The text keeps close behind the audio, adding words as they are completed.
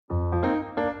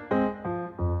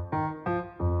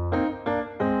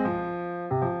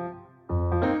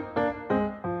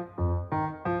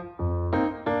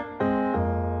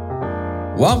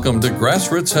Welcome to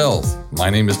Grassroots Health.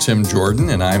 My name is Tim Jordan,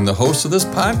 and I'm the host of this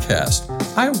podcast.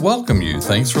 I welcome you.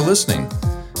 Thanks for listening.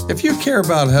 If you care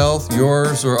about health,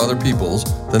 yours or other people's,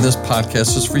 then this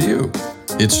podcast is for you.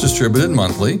 It's distributed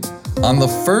monthly on the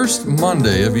first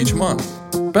Monday of each month.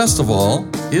 Best of all,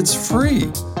 it's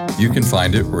free. You can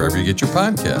find it wherever you get your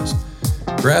podcast.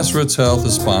 Grassroots Health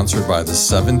is sponsored by the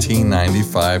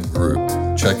 1795 Group.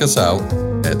 Check us out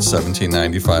at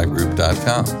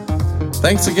 1795group.com.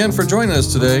 Thanks again for joining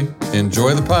us today.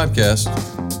 Enjoy the podcast.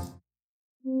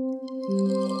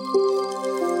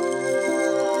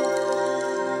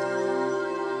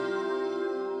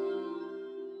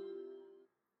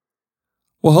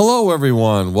 Well, hello,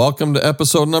 everyone. Welcome to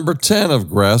episode number 10 of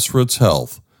Grassroots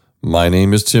Health. My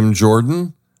name is Tim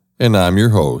Jordan, and I'm your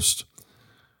host.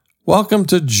 Welcome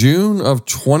to June of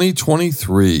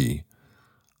 2023.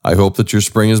 I hope that your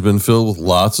spring has been filled with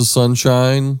lots of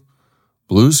sunshine,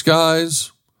 blue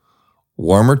skies,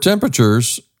 warmer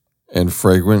temperatures, and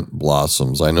fragrant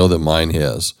blossoms. I know that mine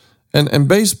has. And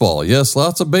baseball. Yes,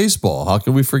 lots of baseball. How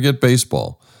can we forget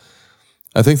baseball?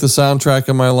 I think the soundtrack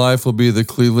of my life will be the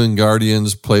Cleveland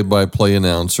Guardians play-by-play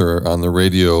announcer on the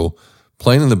radio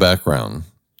playing in the background.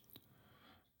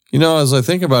 You know, as I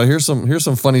think about it, here's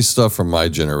some funny stuff from my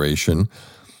generation.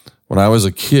 When I was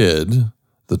a kid,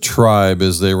 the Tribe,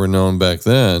 as they were known back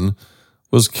then,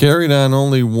 was carried on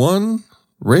only one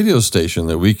radio station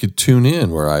that we could tune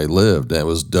in where I lived. That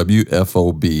was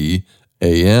WFOB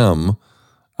AM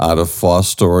out of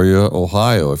Fostoria,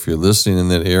 Ohio. If you're listening in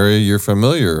that area, you're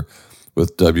familiar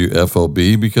with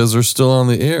WFOB because they're still on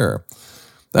the air.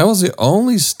 That was the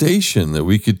only station that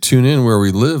we could tune in where we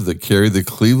lived that carried the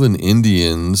Cleveland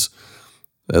Indians,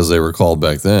 as they were called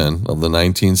back then, of the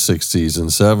 1960s and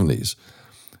 70s.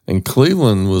 And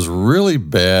Cleveland was really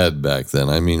bad back then.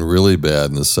 I mean, really bad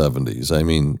in the 70s. I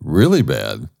mean, really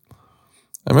bad.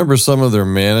 I remember some of their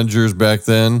managers back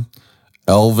then,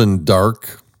 Elvin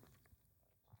Dark,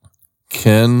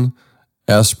 Ken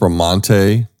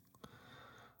Espremonte,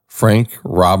 Frank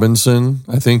Robinson.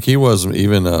 I think he was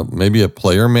even maybe a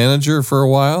player manager for a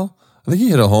while. I think he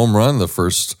hit a home run the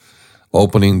first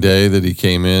opening day that he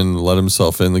came in, let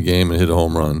himself in the game and hit a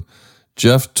home run.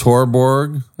 Jeff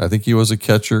Torborg, I think he was a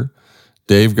catcher.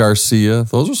 Dave Garcia,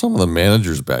 those were some of the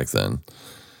managers back then.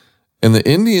 And the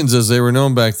Indians, as they were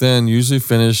known back then, usually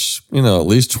finished, at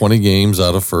least 20 games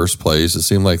out of first place. It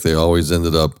seemed like they always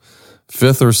ended up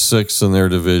 5th or 6th in their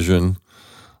division.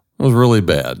 It was really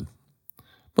bad.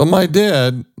 But my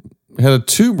dad had a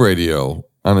tube radio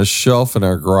on a shelf in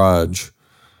our garage,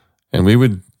 and we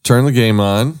would turn the game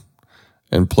on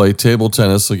and play table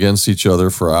tennis against each other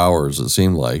for hours, it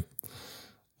seemed like.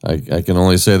 I can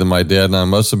only say that my dad and I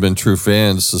must have been true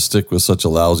fans to stick with such a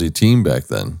lousy team back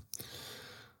then.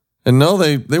 And no,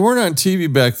 they weren't on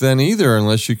TV back then either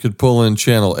unless you could pull in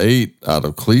Channel 8 out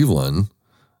of Cleveland.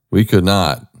 We could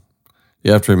not.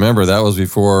 You have to remember that was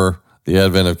before the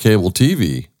advent of cable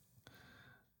TV.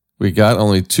 We got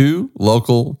only 2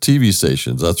 local TV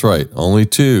stations. That's right, only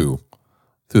 2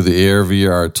 through the air via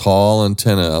our tall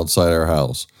antenna outside our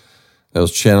house. That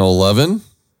was Channel 11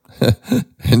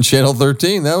 and Channel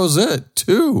 13. That was it,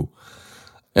 2.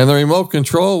 And the remote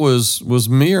control was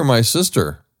me or my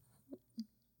sister.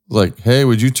 Like, hey,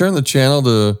 would you turn the channel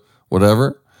to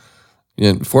whatever?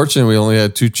 And fortunately, we only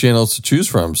had 2 channels to choose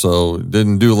from, so it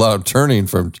didn't do a lot of turning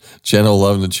from Channel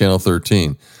 11 to Channel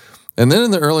 13. And then in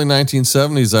the early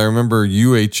 1970s, I remember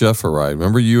UHF arrived.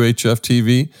 Remember UHF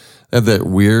TV? It had that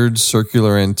weird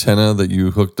circular antenna that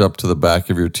you hooked up to the back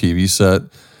of your TV set.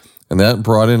 And that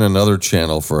brought in another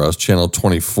channel for us, Channel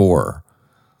 24.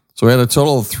 So we had a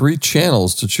total of 3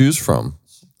 channels to choose from.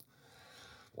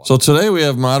 So today we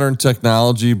have modern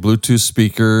technology, Bluetooth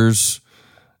speakers,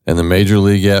 and the Major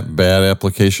League Bat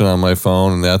application on my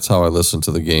phone. And that's how I listen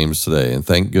to the games today. And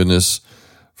thank goodness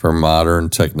for modern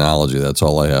technology. That's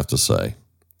all I have to say.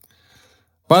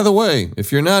 By the way,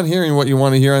 if you're not hearing what you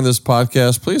want to hear on this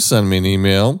podcast, please send me an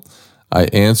email. I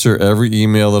answer every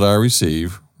email that I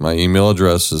receive. My email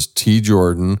address is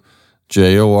tjordan,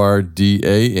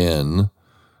 Jordan,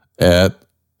 at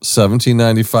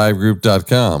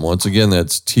 1795group.com. Once again,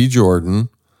 that's tjordan,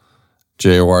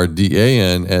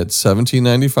 Jordan, at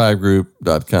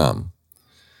 1795group.com.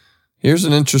 Here's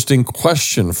an interesting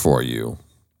question for you.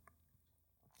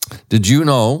 Did you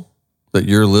know that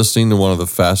you're listening to one of the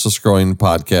fastest growing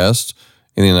podcasts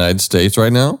in the United States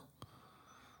right now?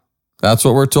 That's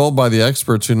what we're told by the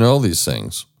experts who know these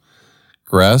things.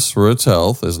 Grassroots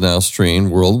Health is now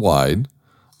streamed worldwide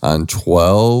on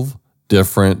 12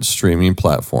 different streaming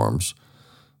platforms.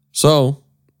 So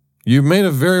you've made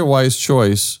a very wise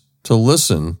choice to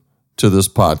listen to this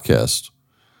podcast.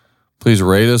 Please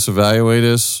rate us, evaluate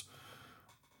us,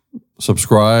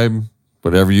 subscribe,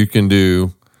 whatever you can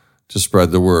do to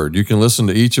spread the word. You can listen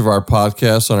to each of our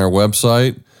podcasts on our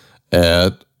website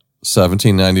at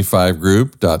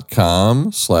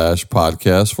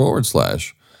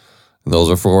 1795group.com/podcast/. And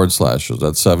those are forward slashes.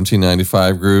 That's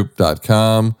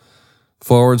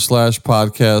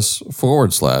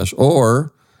 1795group.com/podcast/.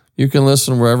 Or you can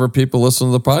listen wherever people listen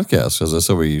to the podcast. As I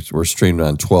said, we're streamed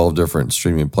on 12 different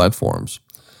streaming platforms.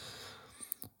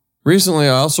 Recently,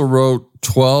 I also wrote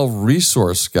 12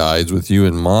 resource guides with you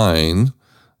in mind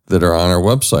that are on our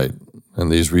website.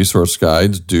 And these resource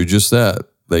guides do just that.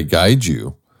 They guide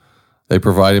you. They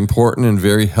provide important and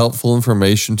very helpful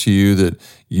information to you that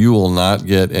you will not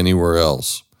get anywhere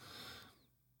else.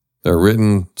 They're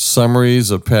written summaries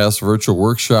of past virtual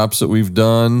workshops that we've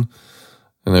done,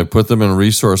 and I put them in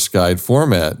resource guide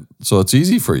format so it's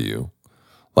easy for you.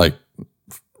 Like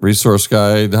resource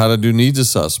guide, how to do needs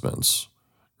assessments,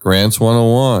 Grants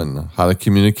 101, how to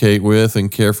communicate with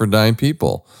and care for dying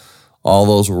people. All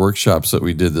those workshops that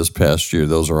we did this past year,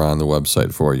 those are on the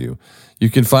website for you.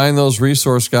 You can find those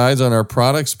resource guides on our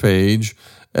products page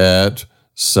at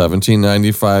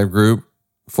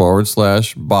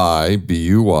 1795group/buy,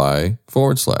 BUY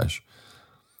 /.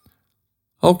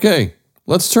 Okay,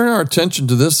 let's turn our attention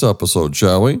to this episode,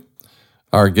 shall we?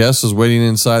 Our guest is waiting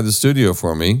inside the studio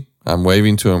for me. I'm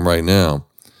waving to him right now.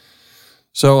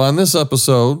 So on this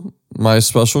episode, my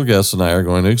special guest and I are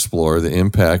going to explore the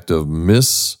impact of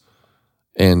mis-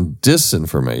 and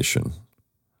disinformation.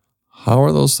 How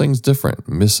are those things different?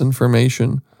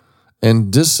 Misinformation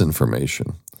and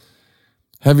disinformation.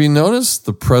 Have you noticed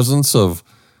the presence of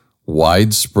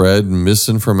widespread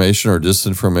misinformation or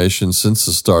disinformation since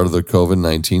the start of the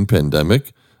COVID-19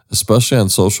 pandemic, especially on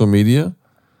social media?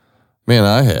 Man,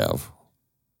 I have.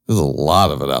 There's a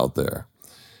lot of it out there.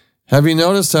 Have you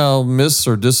noticed how mis-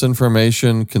 or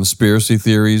disinformation, conspiracy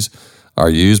theories are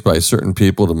used by certain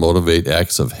people to motivate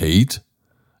acts of hate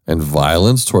and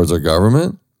violence towards our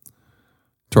government,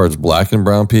 towards black and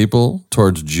brown people,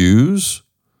 towards Jews,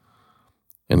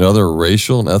 and other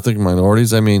racial and ethnic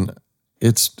minorities? I mean,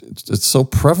 it's so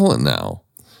prevalent now.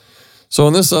 So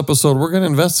in this episode, we're going to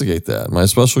investigate that. My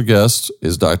special guest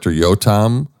is Dr.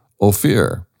 Yotam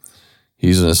Ophir.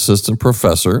 He's an assistant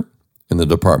professor in the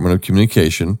Department of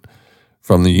Communication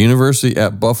from the University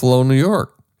at Buffalo, New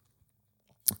York.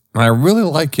 I really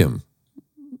like him.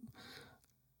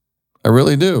 I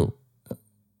really do.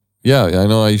 Yeah, I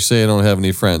know I say I don't have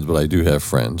any friends, but I do have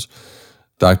friends.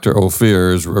 Dr.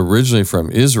 Ophir is originally from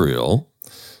Israel,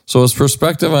 so his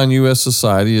perspective on U.S.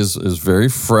 society is very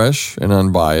fresh and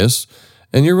unbiased,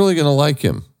 and you're really going to like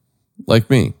him, like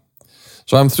me.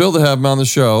 So I'm thrilled to have him on the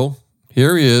show.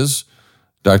 Here he is,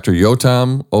 Dr.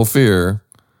 Yotam Ophir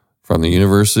from the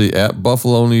University at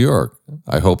Buffalo, New York.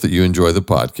 I hope that you enjoy the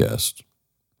podcast.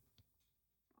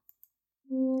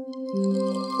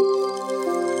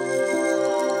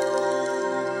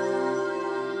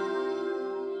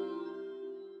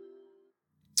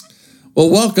 Well,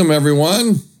 welcome,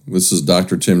 everyone. This is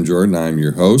Dr. Tim Jordan. I'm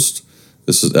your host.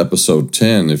 This is episode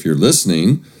 10. If you're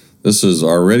listening, this is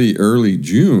already early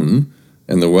June,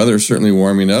 and the weather's certainly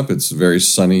warming up. It's very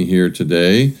sunny here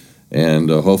today, and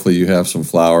hopefully you have some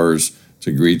flowers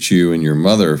to greet you and your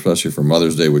mother, especially for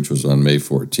Mother's Day, which was on May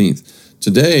 14th.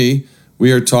 Today,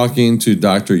 we are talking to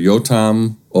Dr.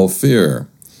 Yotam Ophir.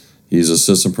 He's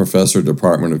assistant professor,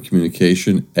 Department of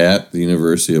Communication at the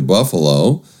University of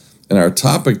Buffalo. And our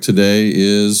topic today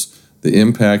is the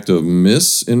impact of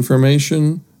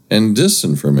misinformation and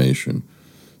disinformation.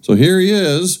 So here he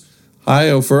is. Hi,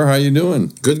 Ophir. How you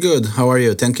doing? Good. How are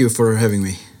you? Thank you for having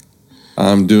me.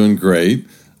 I'm doing great.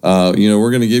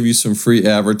 We're going to give you some free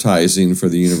advertising for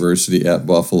the University at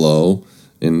Buffalo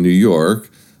in New York.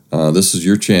 This is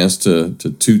your chance to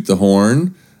toot the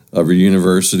horn of your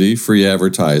university, free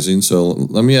advertising. So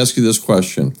let me ask you this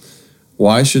question.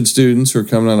 Why should students who are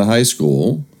coming out of high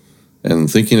school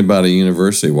and thinking about a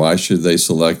university, why should they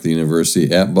select the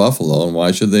University at Buffalo, and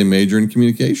why should they major in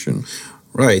communication?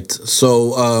 Right.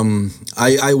 So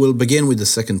I will begin with the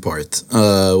second part.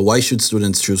 Why should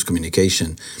students choose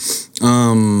communication?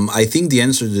 I think the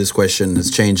answer to this question has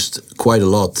changed quite a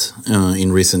lot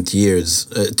in recent years.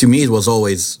 To me, it was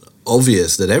always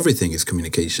obvious that everything is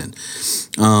communication.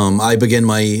 I began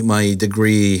my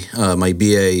degree, my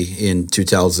BA in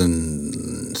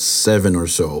 2007 or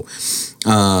so.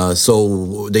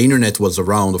 So the internet was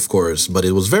around, of course, but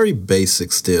it was very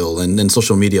basic still, and then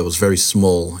social media was very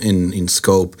small in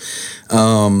scope.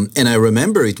 And I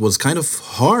remember it was kind of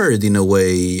hard in a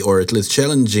way, or at least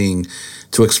challenging,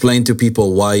 to explain to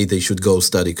people why they should go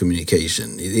study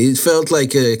communication. It felt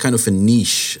like a kind of a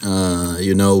niche,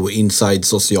 inside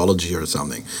sociology or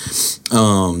something,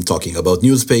 talking about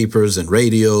newspapers and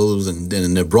radios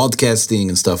and broadcasting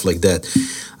and stuff like that.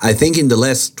 I think in the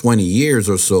last 20 years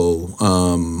or so,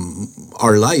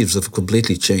 our lives have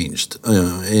completely changed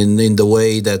in the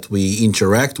way that we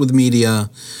interact with media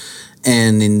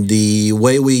and in the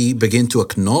way we begin to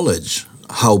acknowledge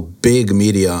how big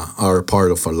media are a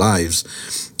part of our lives.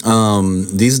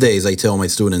 These days, I tell my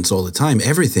students all the time,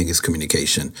 everything is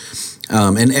communication.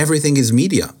 And everything is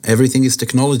media. Everything is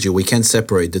technology. We can't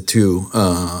separate the two.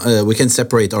 We can't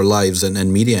separate our lives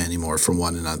and media anymore from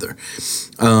one another.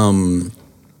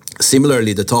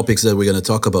 Similarly, the topics that we're going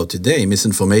to talk about today,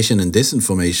 misinformation and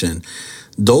disinformation,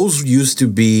 those used to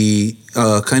be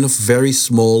kind of very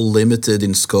small, limited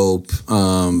in scope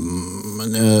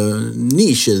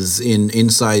niches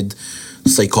inside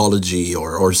psychology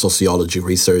or sociology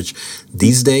research.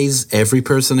 These days, every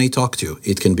person I talk to,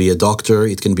 it can be a doctor,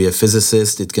 it can be a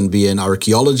physicist, it can be an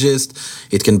archaeologist,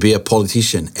 it can be a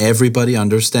politician. Everybody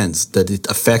understands that it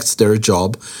affects their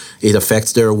job, it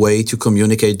affects their way to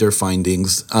communicate their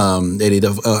findings, and it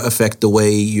affects the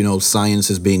way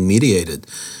science is being mediated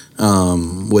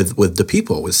with the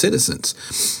people, with citizens.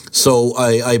 So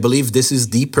I believe this is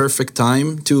the perfect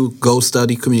time to go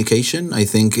study communication. I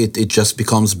think it just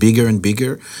becomes bigger and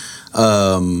bigger.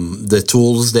 The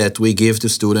tools that we give to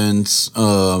students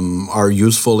are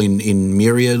useful in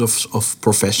myriad of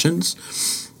professions.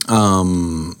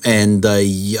 And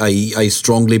I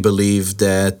strongly believe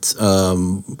that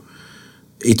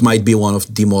it might be one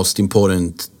of the most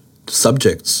important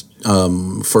subjects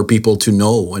for people to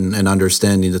know and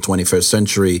understand in the 21st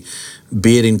century,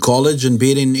 be it in college and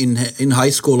be it in high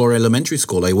school or elementary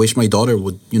school. I wish my daughter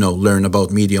would, learn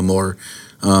about media more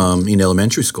in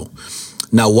elementary school.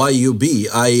 Now, why UB?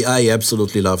 I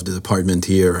absolutely love the department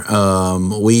here.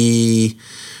 We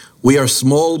are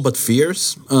small but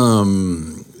fierce.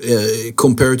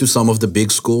 Compared to some of the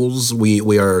big schools,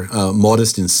 we are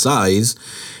modest in size,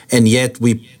 and yet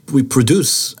we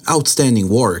produce outstanding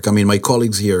work. I mean, my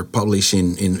colleagues here publish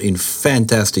in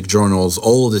fantastic journals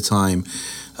all the time,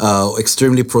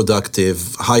 extremely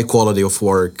productive, high quality of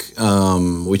work,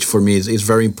 which for me is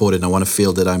very important. I want to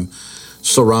feel that I'm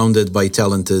surrounded by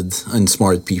talented and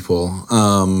smart people.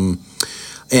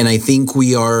 And I think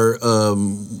we are,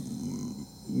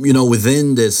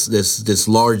 within this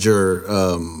larger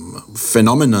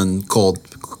phenomenon called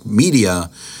media,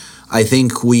 I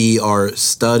think we are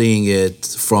studying it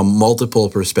from multiple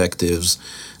perspectives,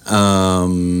 with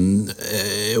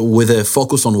a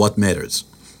focus on what matters,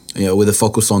 with a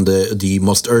focus on the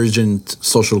most urgent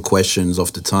social questions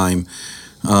of the time,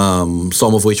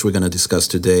 some of which we're going to discuss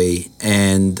today.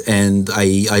 And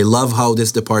I love how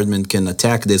this department can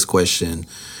attack this question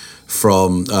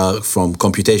from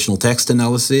computational text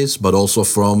analysis, but also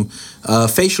from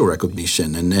facial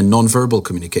recognition and nonverbal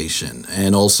communication,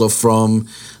 and also from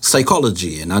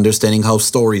psychology and understanding how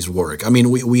stories work. I mean,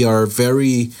 we are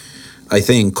very, I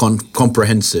think,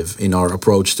 comprehensive in our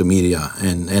approach to media,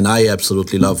 and I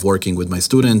absolutely love working with my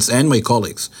students and my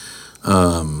colleagues.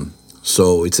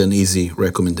 So it's an easy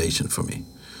recommendation for me.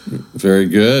 Very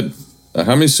good.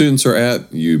 How many students are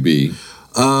at UB?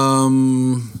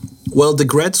 Well, the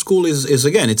grad school is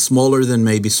again, it's smaller than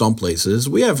maybe some places.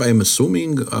 We have, I'm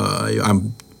assuming,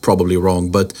 I'm probably wrong,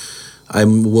 but I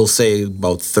will say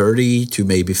about 30 to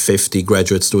maybe 50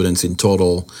 graduate students in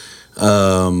total.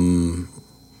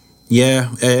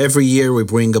 Every year we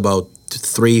bring about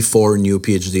 3-4 new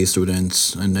PhD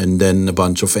students and then a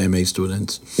bunch of MA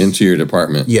students into your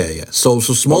department. Yeah. So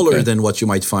smaller than what you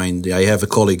might find. I have a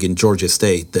colleague in Georgia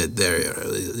State that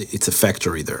it's a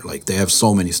factory there. Like they have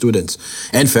so many students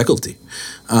and faculty.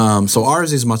 So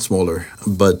ours is much smaller,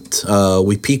 but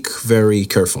we pick very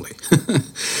carefully.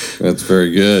 That's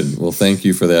very good. Well, thank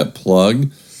you for that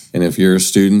plug. And if you're a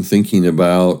student thinking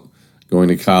about going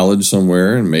to college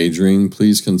somewhere and majoring,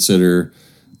 please consider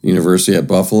University at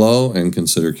Buffalo and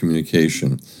consider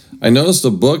communication. I noticed a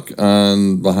book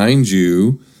on behind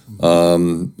you.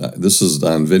 This is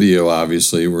on video,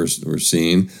 obviously, we're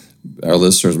seeing. Our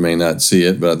listeners may not see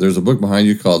it, but there's a book behind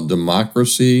you called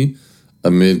Democracy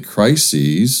Amid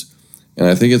Crises. And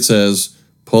I think it says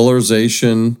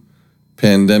Polarization,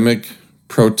 Pandemic,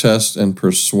 Protest, and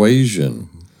Persuasion.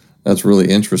 That's really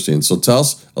interesting. So tell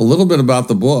us a little bit about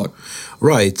the book.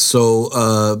 Right. So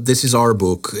this is our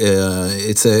book.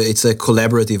 It's a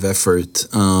collaborative effort,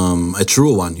 a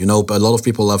true one. You know, a lot of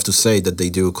people love to say that they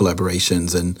do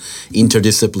collaborations and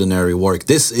interdisciplinary work.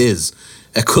 This is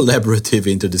a collaborative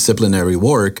interdisciplinary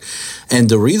work, and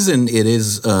the reason it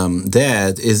is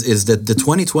that is that the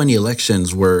 2020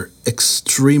 elections were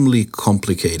extremely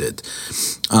complicated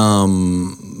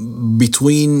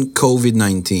between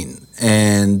COVID-19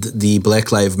 and the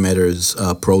Black Lives Matters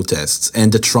protests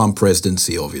and the Trump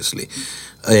presidency, obviously,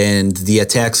 and the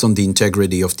attacks on the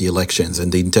integrity of the elections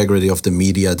and the integrity of the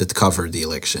media that covered the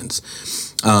elections,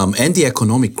 and the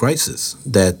economic crisis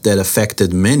that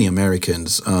affected many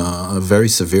Americans very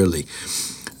severely.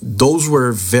 Those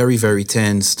were very, very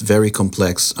tense, very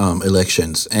complex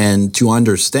elections, and to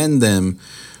understand them,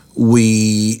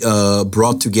 we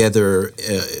brought together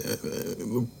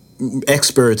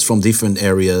experts from different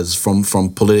areas, from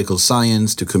political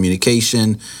science to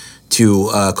communication to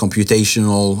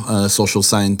computational social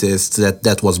scientists.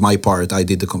 That was my part. I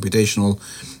did the computational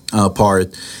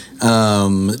part.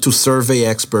 To survey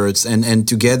experts, and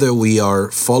together we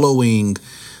are following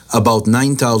about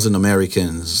 9,000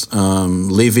 Americans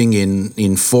living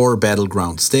in 4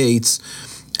 battleground states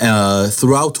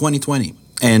throughout 2020.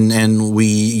 And we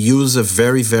use a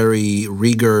very, very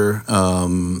rigor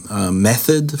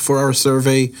method for our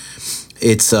survey.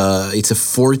 It's a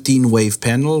 14-wave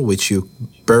panel, which you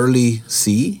barely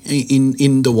see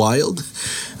in the wild.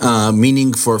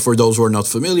 Meaning, for those who are not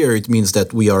familiar, it means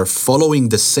that we are following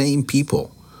the same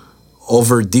people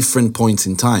over different points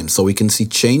in time, so we can see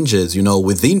changes,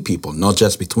 within people, not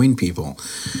just between people.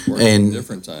 14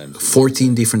 different times.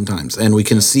 14 different times, and we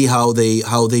can see how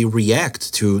they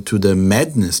react to the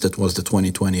madness that was the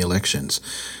 2020 elections.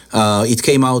 It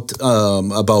came out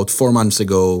about 4 months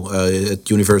ago at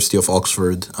University of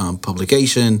Oxford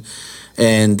publication,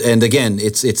 and again,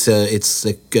 it's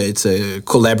a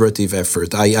collaborative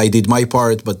effort. I did my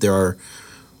part, but there are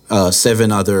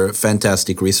 7 other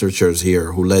fantastic researchers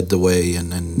here who led the way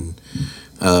and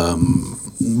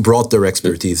brought their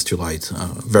expertise to light.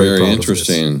 Very proud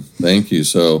interesting. Of this. Thank you.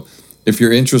 So if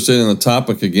you're interested in the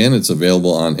topic, again, it's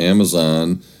available on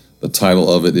Amazon. The title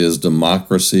of it is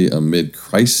Democracy Amid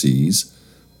Crises,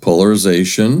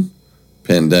 Polarization,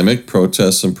 Pandemic,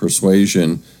 Protests, and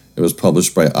Persuasion. It was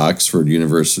published by Oxford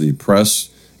University Press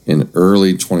in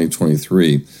early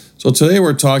 2023. So today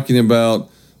we're talking about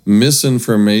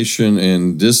misinformation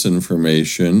and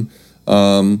disinformation.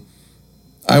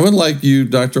 I would like you,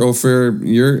 Dr. Ophir,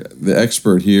 you're the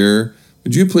expert here.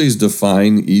 Would you please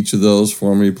define each of those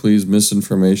for me, please?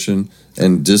 Misinformation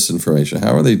and disinformation.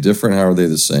 How are they different? How are they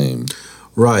the same?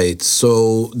 Right.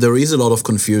 So there is a lot of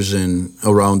confusion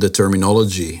around the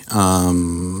terminology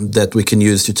that we can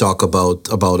use to talk about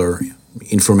our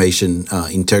information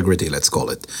integrity, let's call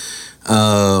it.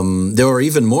 There are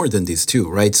even more than these two,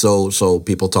 right? So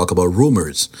people talk about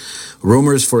rumors.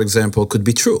 Rumors, for example, could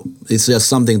be true. It's just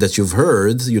something that you've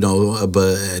heard,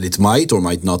 but it might or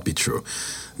might not be true.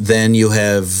 Then you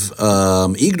have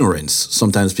ignorance.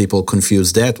 Sometimes people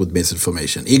confuse that with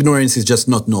misinformation. Ignorance is just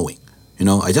not knowing.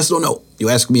 I just don't know. You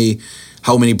ask me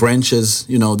how many branches,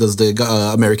 does the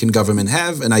American government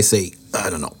have, and I say, I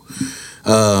don't know.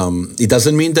 It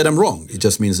doesn't mean that I'm wrong. It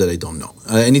just means that I don't know.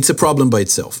 And it's a problem by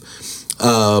itself.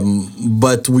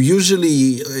 But we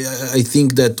usually, I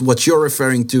think that what you're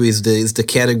referring to is the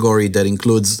category that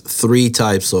includes 3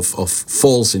 types of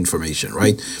false information,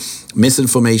 right?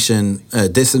 Misinformation,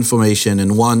 disinformation,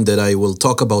 and one that I will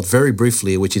talk about very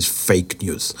briefly, which is fake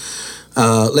news.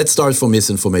 Let's start from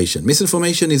misinformation.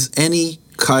 Misinformation is any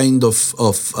kind of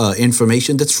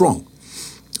information that's wrong.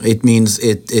 It means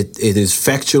it is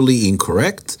factually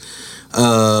incorrect,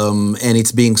 and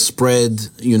it's being spread,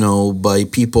 by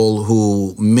people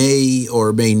who may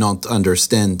or may not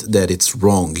understand that it's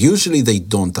wrong. Usually they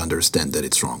don't understand that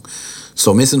it's wrong.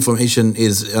 So misinformation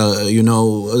is,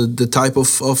 the type of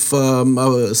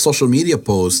social media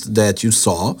post that you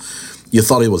saw. You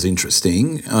thought it was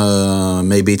interesting.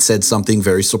 Maybe it said something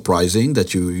very surprising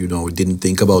that you didn't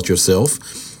think about yourself,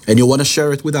 and you want to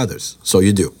share it with others. So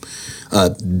you do.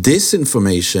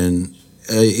 Disinformation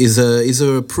is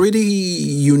a pretty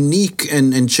unique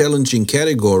and challenging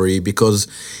category because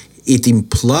it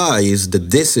implies the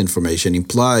disinformation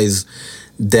implies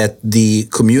that the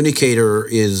communicator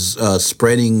is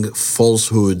spreading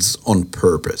falsehoods on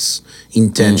purpose,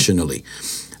 intentionally.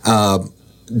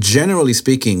 Generally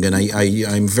speaking, and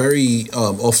I'm very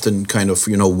often kind of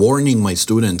warning my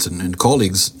students and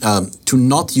colleagues to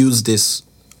not use this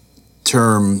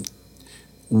term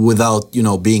without,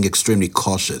 being extremely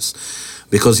cautious,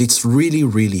 because it's really,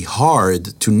 really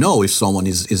hard to know if someone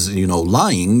is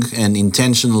lying and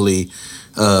intentionally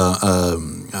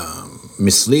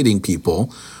misleading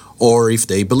people, or if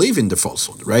they believe in the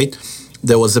falsehood, right?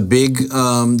 There was a big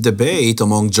debate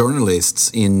among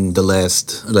journalists in the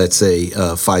last, let's say,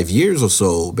 5 years or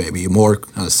so, maybe more,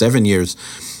 7 years,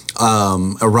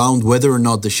 around whether or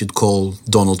not they should call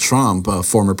Donald Trump,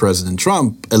 former President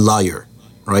Trump, a liar,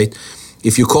 right?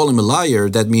 If you call him a liar,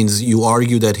 that means you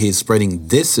argue that he's spreading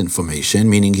disinformation,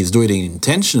 meaning he's doing it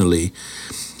intentionally.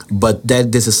 But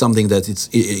that this is something that it's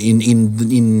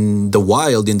in the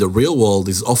wild, in the real world,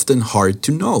 is often hard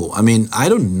to know. I mean, I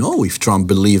don't know if Trump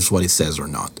believes what he says or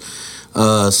not.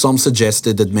 Some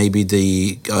suggested that maybe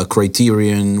the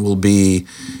criterion will be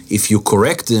if you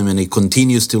correct him and he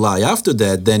continues to lie after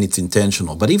that, then it's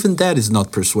intentional. But even that is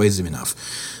not persuasive enough.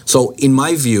 So in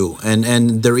my view,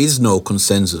 and there is no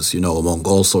consensus, among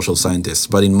all social scientists,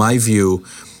 but in my view,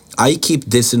 I keep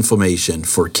disinformation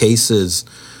for cases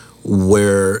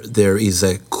where there is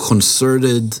a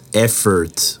concerted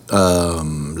effort,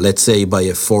 let's say by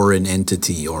a foreign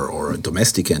entity or a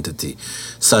domestic entity,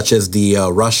 such as the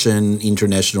Russian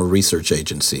International Research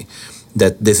Agency,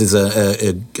 that this is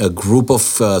a group of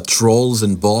trolls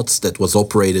and bots that was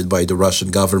operated by the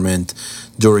Russian government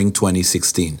during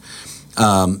 2016.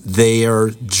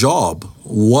 Their job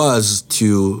was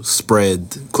to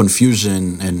spread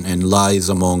confusion and lies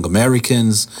among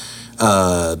Americans.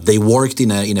 They worked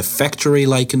in a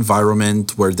factory-like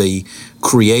environment where they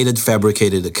created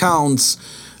fabricated accounts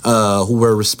who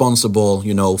were responsible,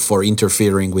 for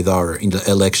interfering with our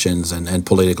elections and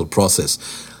political process.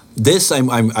 This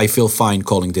I feel fine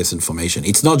calling disinformation.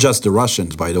 It's not just the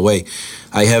Russians, by the way.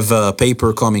 I have a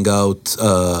paper coming out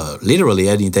literally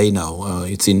any day now.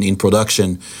 It's in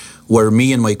production, where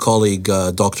me and my colleague,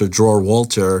 Dr. Dror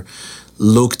Walter,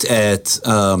 looked at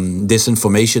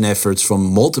disinformation efforts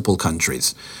from multiple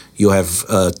countries. You have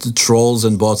trolls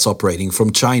and bots operating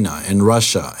from China and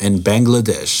Russia and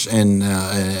Bangladesh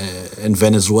and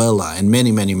Venezuela and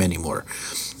many, many, many more.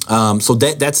 So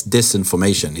that's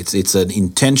disinformation. It's an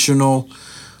intentional,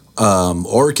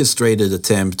 orchestrated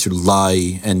attempt to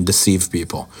lie and deceive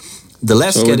people. The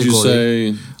last category. Would you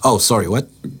say? Oh, sorry. What?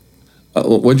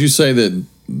 Would you say that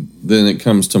then it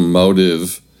comes to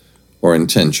motive or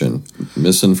intention?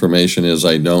 Misinformation is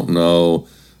I don't know,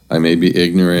 I may be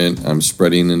ignorant, I'm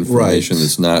spreading information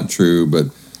that's not true, but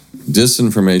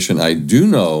disinformation, I do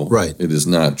know it is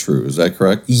not true. Is that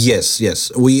correct? Yes.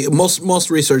 Most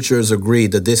researchers agree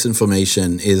that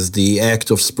disinformation is the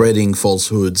act of spreading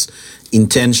falsehoods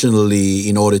intentionally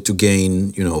in order to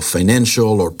gain,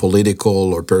 financial or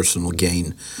political or personal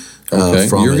gain. Okay,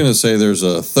 you're going to say there's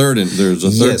a third category.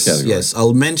 Yes,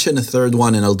 I'll mention a third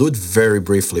one, and I'll do it very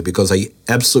briefly because I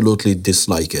absolutely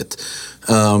dislike it.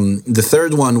 The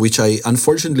third one, which I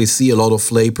unfortunately see a lot of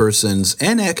laypersons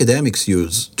and academics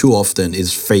use too often,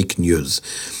 is fake news.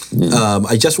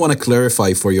 I just want to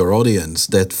clarify for your audience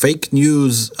that fake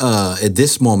news at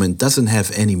this moment doesn't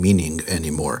have any meaning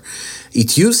anymore.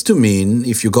 It used to mean,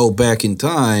 if you go back in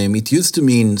time, it used to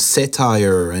mean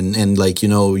satire and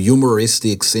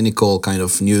humoristic, cynical kind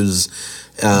of news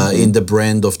in the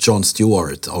brand of Jon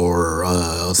Stewart or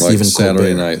Stephen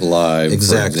Saturday Colbert. Night Live,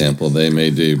 for example. They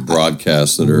may do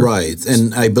broadcasts that are... Right,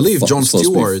 and I believe Jon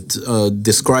Stewart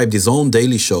described his own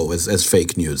Daily Show as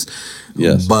fake news.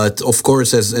 Yes. But of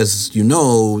course, as you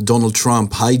know, Donald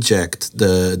Trump hijacked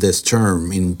this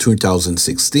term in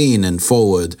 2016 and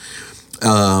forward.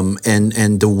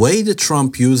 And the way that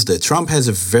Trump used it, Trump has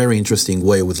a very interesting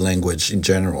way with language in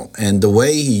general. And the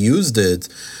way he used it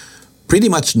pretty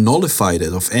much nullified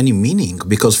it of any meaning,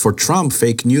 because for Trump,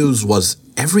 fake news was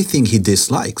everything he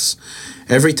dislikes.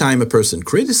 Every time a person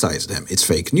criticized them, it's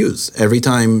fake news. Every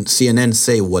time CNN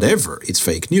say whatever, it's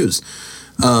fake news.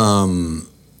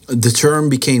 The term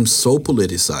became so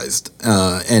politicized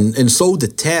and so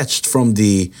detached from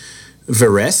the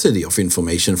veracity of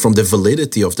information, from the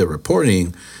validity of the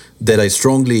reporting, that I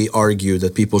strongly argue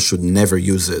that people should never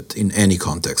use it in any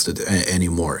context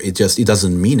anymore. It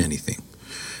doesn't mean anything.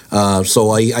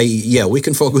 So we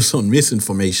can focus on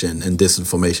misinformation and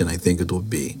disinformation. I think it would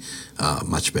be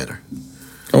much better.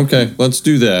 Okay, let's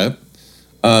do that.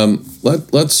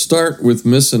 Let's start with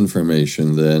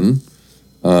misinformation then.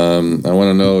 I want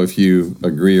to know if you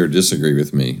agree or disagree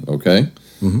with me. Okay.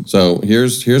 Mm-hmm. So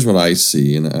here's what I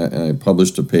see, and I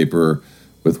published a paper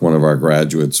with one of our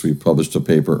graduates. We published a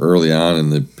paper early on in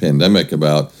the pandemic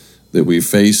about that we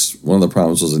faced, one of the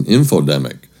problems was an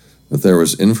infodemic, that there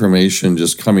was information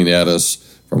just coming at us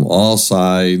from all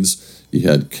sides. You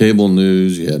had cable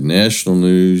news, you had national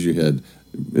news, you had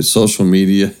social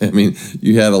media. I mean,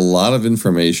 you had a lot of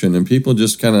information, and people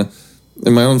just kind of,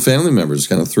 and my own family members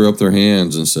kind of threw up their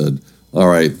hands and said, all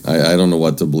right, I don't know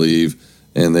what to believe.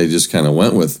 And they just kind of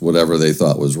went with whatever they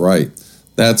thought was right.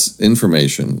 That's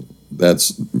information.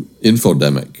 That's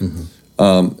infodemic.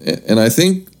 And I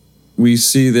think we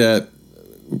see that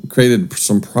created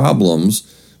some problems.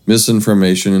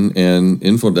 Misinformation and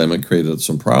infodemic created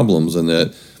some problems, and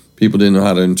that people didn't know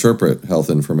how to interpret health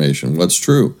information. What's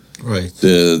true? Right.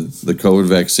 Did the COVID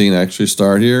vaccine actually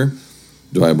start here?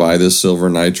 Do I buy this silver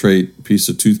nitrate piece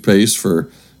of toothpaste for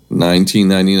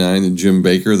 $19.99 that Jim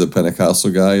Baker, the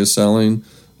Pentecostal guy, is selling?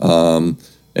 And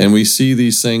we see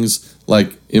these things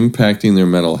like impacting their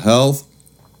mental health,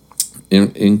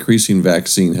 increasing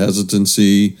vaccine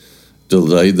hesitancy,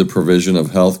 delayed the provision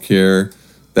of health care.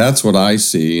 That's what I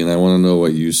see, and I want to know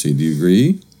what you see. Do you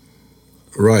agree?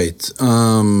 Right.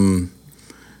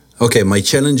 Okay, my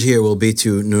challenge here will be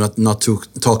to not to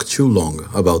talk too long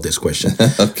about this question.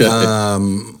 Okay.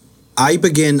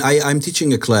 I'm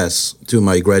teaching a class to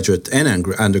my graduate and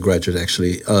undergraduate,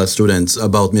 actually, students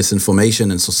about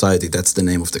misinformation and society. That's the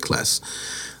name of the class.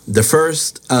 The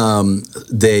first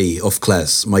day of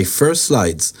class, my first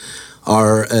slides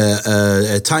are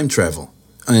a time travel.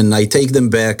 And I take them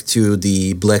back to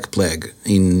the Black Plague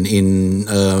in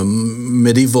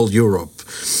medieval Europe.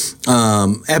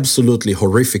 Absolutely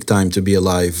horrific time to be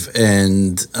alive,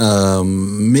 and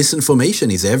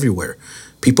misinformation is everywhere.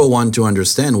 People want to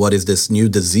understand what is this new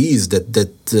disease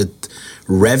that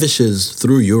ravishes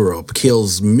through Europe,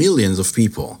 kills millions of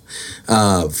people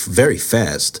very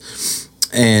fast.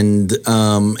 And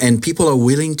people are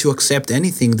willing to accept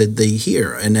anything that they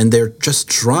hear, and they're just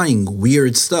trying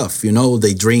weird stuff. You know,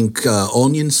 they drink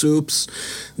onion soups.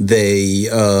 They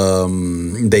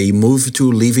move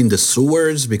to live in the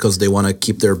sewers because they want to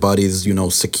keep their bodies,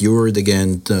 secured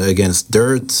against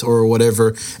dirt or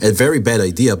whatever. A very bad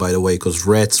idea, by the way, because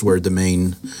rats were the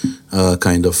main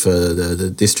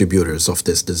the distributors of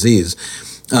this disease.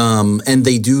 And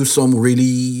they do some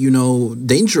really,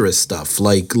 dangerous stuff,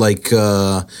 like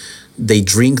they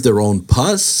drink their own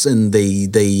pus, and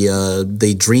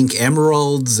they drink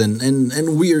emeralds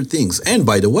and weird things. And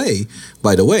by the way,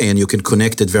 and you can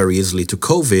connect it very easily to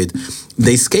COVID,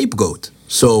 they scapegoat.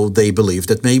 So they believe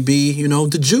that maybe,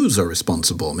 the Jews are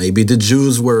responsible. Maybe the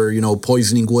Jews were,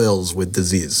 poisoning whales with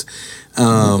disease.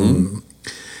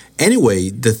 Anyway,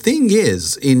 the thing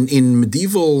is, in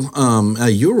medieval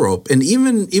Europe, and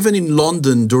even in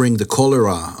London during the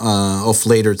cholera of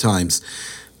later times,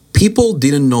 people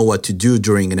didn't know what to do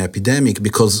during an epidemic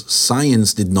because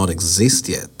science did not exist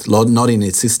yet, not in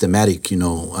its systematic,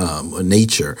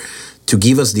 nature, to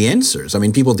give us the answers. I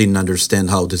mean, people didn't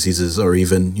understand how diseases are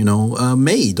even,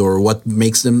 made, or what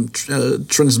makes them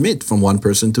transmit from one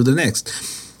person to the next.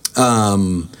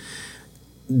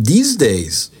 These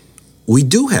days, we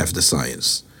do have the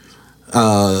science.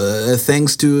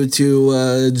 Thanks to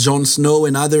Jon Snow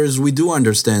and others, we do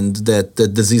understand that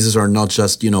diseases are not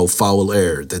just, foul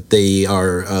air, that they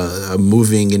are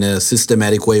moving in a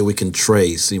systematic way we can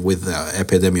trace with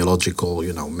epidemiological,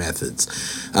 methods.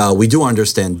 We do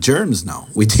understand germs now.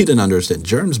 We didn't understand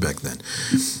germs back then.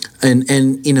 And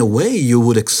in a way, you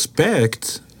would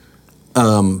expect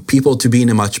people to be in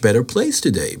a much better place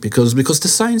today because the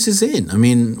science is in. I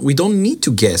mean, we don't need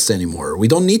to guess anymore. We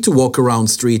don't need to walk around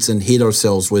streets and hit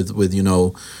ourselves with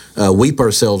weep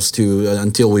ourselves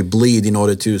until we bleed in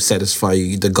order to satisfy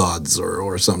the gods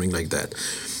or something like that.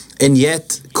 And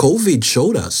yet, COVID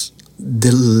showed us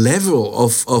the level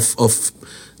of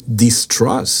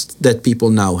distrust that people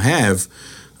now have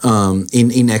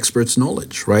in experts'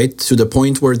 knowledge, right? To the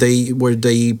point where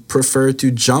they prefer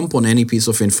to jump on any piece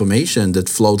of information that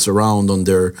floats around on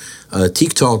their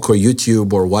TikTok or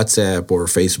YouTube or WhatsApp or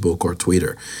Facebook or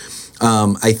Twitter.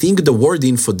 I think the word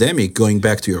infodemic, going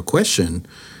back to your question,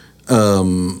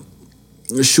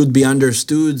 should be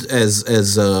understood as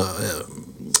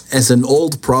an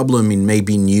old problem in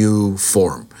maybe new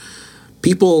form.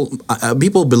 People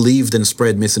believed and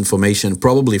spread misinformation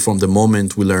probably from the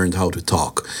moment we learned how to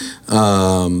talk.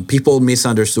 People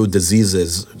misunderstood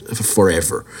diseases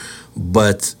forever.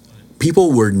 But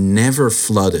people were never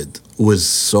flooded with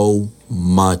so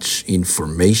much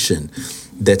information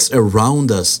that's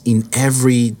around us in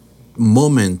every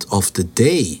moment of the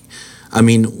day. I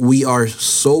mean, we are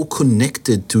so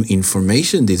connected to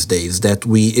information these days that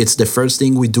it's the first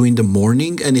thing we do in the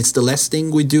morning, and it's the last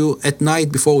thing we do at night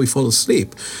before we fall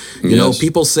asleep. You know,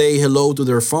 people say hello to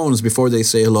their phones before they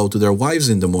say hello to their wives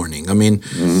in the morning. I mean,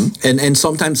 and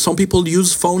sometimes some people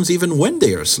use phones even when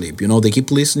they are asleep. You know, they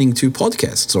keep listening to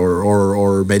podcasts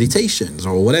or meditations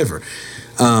or whatever.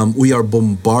 We are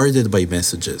bombarded by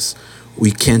messages.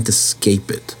 We can't escape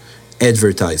it.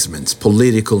 Advertisements,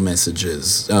 political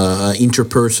messages,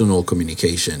 interpersonal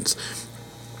communications,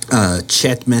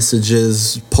 chat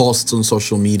messages, posts on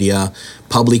social media,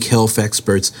 public health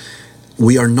experts.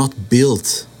 We are not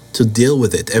built to deal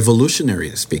with it,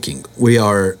 evolutionarily speaking. We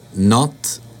have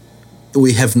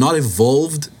not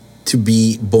evolved to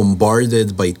be bombarded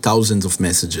by thousands of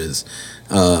messages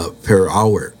per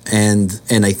hour. And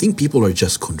I think people are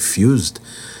just confused.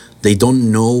 They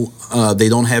don't know, they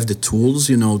don't have the tools,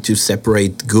 to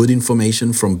separate good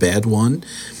information from bad one.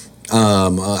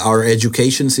 Our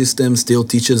education system still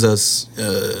teaches us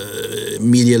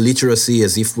media literacy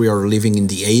as if we are living in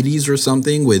the 80s or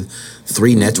something, with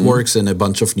 3 networks and a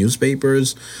bunch of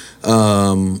newspapers.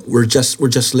 We're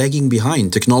just lagging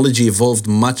behind. Technology evolved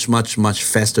much, much, much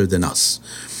faster than us.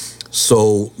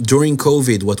 So during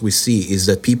COVID, what we see is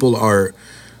that people are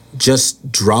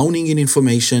just drowning in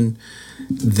information.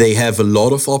 They have a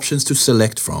lot of options to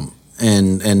select from.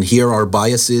 And here are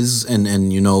biases and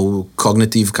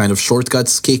cognitive kind of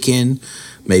shortcuts kick in.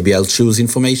 Maybe I'll choose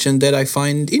information that I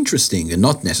find interesting and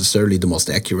not necessarily the most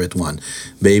accurate one.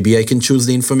 Maybe I can choose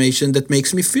the information that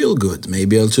makes me feel good.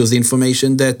 Maybe I'll choose the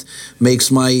information that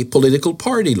makes my political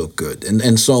party look good,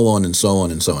 and so on and so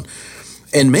on and so on.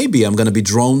 And maybe I'm going to be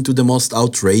drawn to the most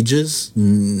outrageous,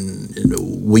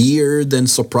 weird, and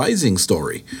surprising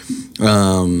story.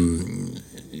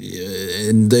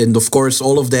 And of course,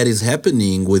 all of that is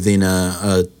happening within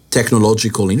a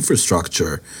technological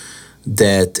infrastructure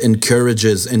that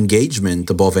encourages engagement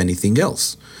above anything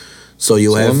else. So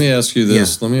let me ask you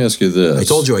this. Yeah. Let me ask you this. I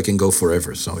told you I can go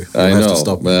forever, so you I have know. to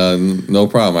stop. No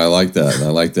problem. I like that.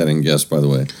 I like that in guest, by the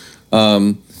way.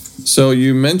 So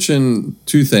you mentioned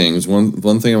 2 things.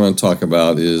 One thing I want to talk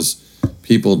about is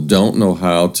people don't know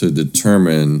how to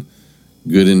determine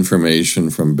good information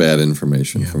from bad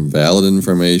information, from valid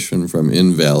information from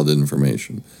invalid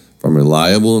information, from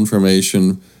reliable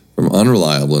information from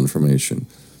unreliable information.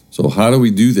 So how do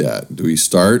we do that? Do we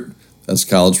start as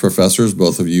college professors,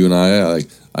 both of you and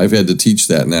I've had to teach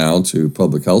that now to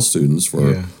public health students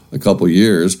for a couple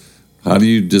years. How do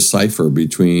you decipher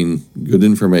between good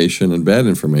information and bad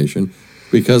information?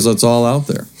 Because it's all out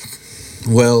there.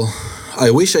 Well, I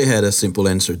wish I had a simple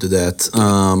answer to that.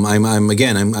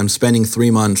 I'm spending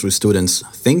 3 months with students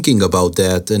thinking about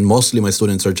that, and mostly my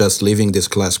students are just leaving this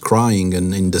class crying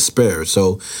and in despair.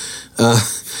 So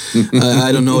I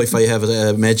don't know if I have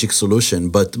a magic solution,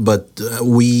 but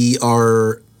we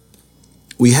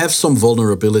have some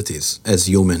vulnerabilities as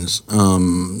humans.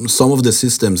 Some of the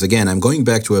systems, again, I'm going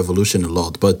back to evolution a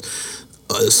lot, but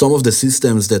some of the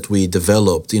systems that we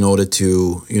developed in order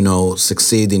to,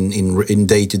 succeed in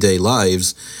day-to-day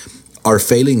lives are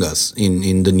failing us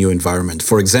in the new environment.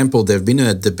 For example, there's been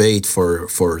a debate for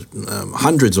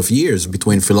hundreds of years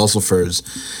between philosophers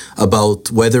about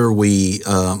whether we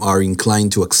are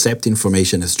inclined to accept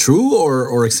information as true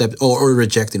or accept or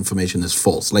reject information as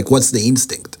false. Like, what's the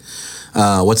instinct?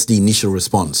 What's the initial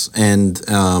response? And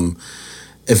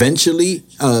eventually,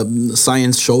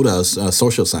 science showed us,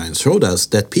 social science showed us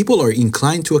that people are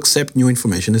inclined to accept new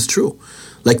information as true.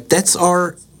 Like, that's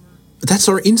our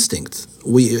instinct.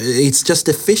 It's just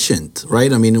efficient,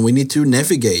 right? I mean, we need to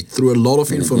navigate through a lot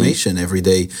of information every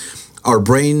day. Our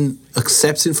brain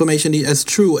accepts information as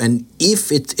true, and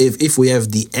if we have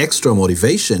the extra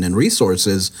motivation and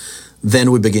resources, then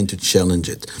we begin to challenge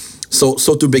it. So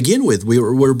to begin with,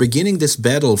 we're beginning this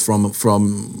battle from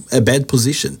a bad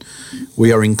position.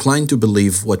 We are inclined to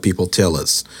believe what people tell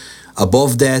us.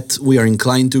 Above that, we are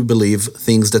inclined to believe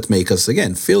things that make us,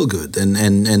 again, feel good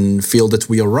and feel that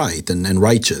we are right and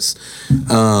righteous.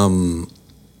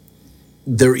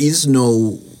 There is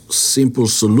no simple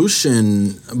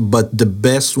solution, but the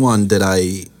best one that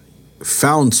I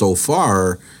found so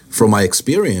far from my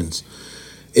experience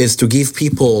is to give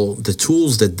people the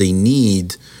tools that they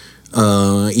need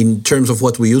in terms of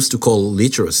what we used to call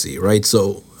literacy, right?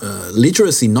 So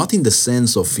literacy, not in the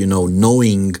sense of,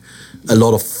 knowing a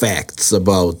lot of facts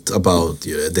about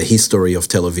the history of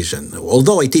television,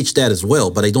 although I teach that as well,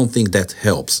 but I don't think that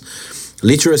helps.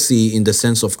 Literacy in the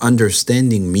sense of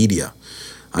understanding media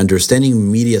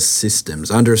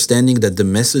systems, understanding that the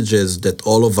messages that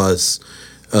all of us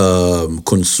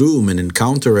consume and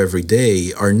encounter every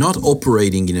day are not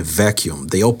operating in a vacuum.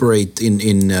 They operate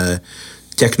in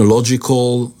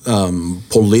technological,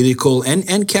 political,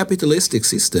 and capitalistic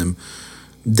system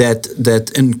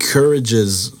that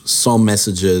encourages some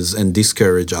messages and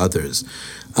discourage others.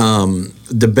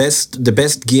 The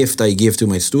best gift I give to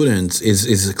my students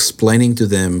is explaining to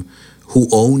them who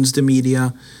owns the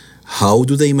media, how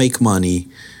do they make money,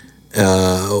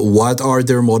 What are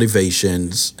their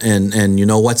motivations, and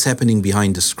what's happening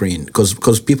behind the screen?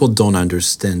 Because people don't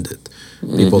understand it.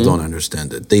 People don't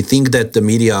understand it. They think that the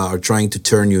media are trying to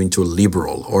turn you into a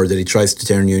liberal, or that it tries to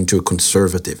turn you into a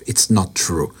conservative. It's not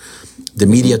true. The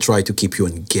media try to keep you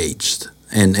engaged,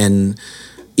 and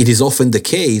it is often the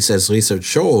case, as research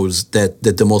shows, that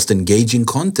the most engaging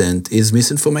content is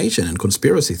misinformation and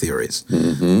conspiracy theories.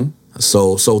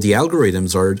 So the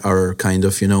algorithms are kind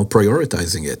of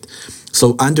prioritizing it.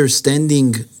 So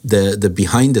understanding the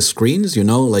behind the screens,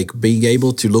 like being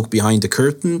able to look behind the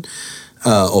curtain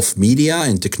of media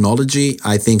and technology,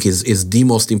 I think is the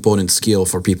most important skill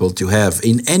for people to have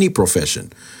in any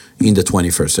profession in the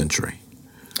 21st century.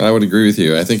 I would agree with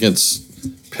you. I think it's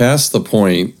past the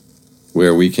point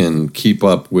where we can keep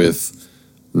up with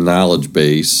knowledge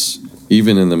base.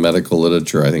 Even in the medical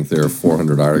literature, I think there are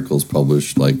 400 articles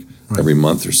published every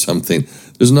month or something.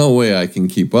 There's no way I can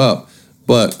keep up,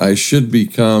 but I should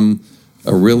become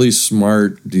a really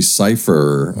smart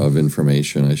decipherer of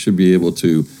information. I should be able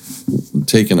to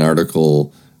take an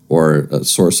article or a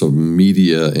source of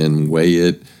media and weigh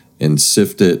it and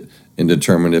sift it and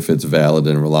determine if it's valid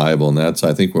and reliable. And that's,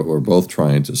 I think, what we're both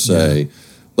trying to say.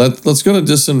 Let's go to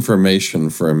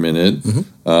disinformation for a minute.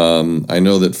 I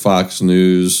know that Fox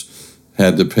News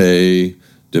had to pay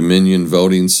Dominion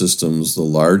Voting Systems the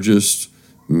largest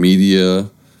media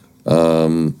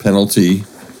penalty.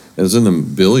 It was in the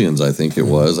billions, I think it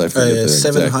was. I forget the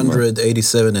exact amount.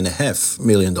 $787.5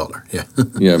 million. Yeah.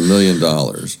 Yeah, $1 million.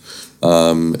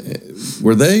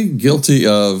 Were they guilty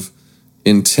of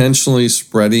intentionally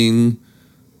spreading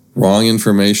wrong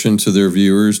information to their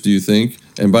viewers, do you think?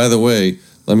 And by the way,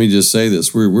 let me just say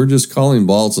this. We're just calling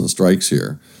balls and strikes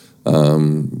here.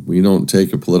 We don't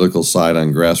take a political side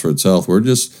on grassroots health. We're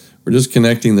just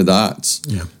connecting the dots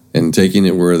and taking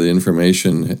it where the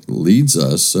information leads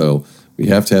us. So we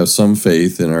have to have some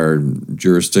faith in our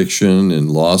jurisdiction and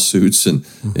lawsuits and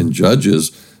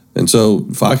judges. And so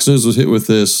Fox News was hit with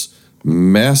this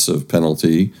massive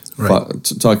penalty. Right.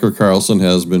 Tucker Carlson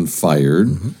has been fired.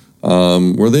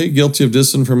 Were they guilty of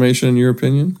disinformation, in your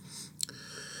opinion?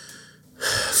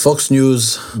 Fox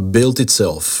News built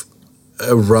itself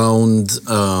around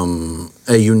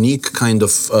a unique kind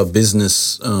of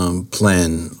business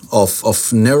plan of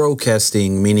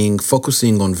narrowcasting, meaning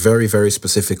focusing on very, very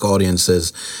specific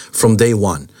audiences from day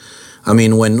one. I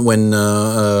mean, when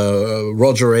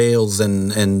Roger Ailes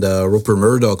and Rupert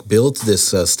Murdoch built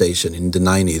this station in the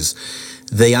 90s,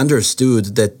 they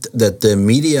understood that the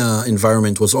media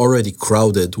environment was already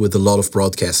crowded with a lot of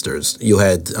broadcasters. You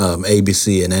had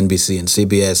ABC and NBC and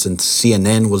CBS, and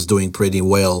CNN was doing pretty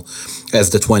well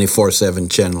as the 24/7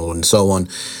 channel and so on.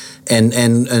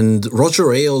 And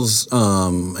Roger Ailes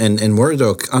and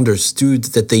Murdoch understood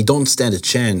that they don't stand a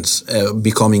chance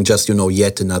becoming just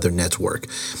yet another network.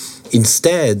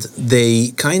 Instead,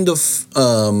 they kind of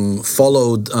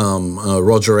followed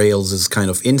Roger Ailes' kind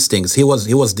of instincts. He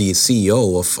was the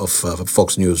CEO of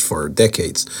Fox News for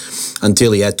decades,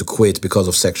 until he had to quit because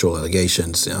of sexual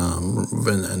allegations,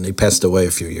 and he passed away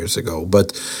a few years ago.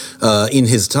 But in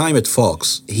his time at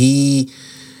Fox, he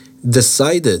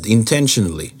decided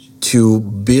intentionally to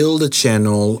build a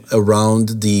channel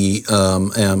around the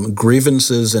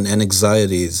grievances and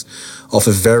anxieties of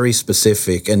a very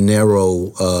specific and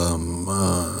narrow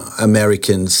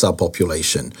American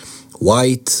subpopulation.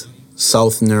 White,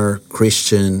 Southerner,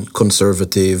 Christian,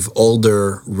 conservative,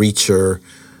 older, richer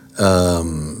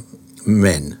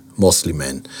men, mostly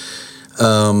men.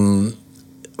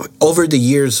 Over the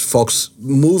years, Fox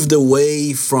moved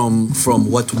away from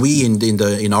what we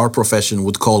in our profession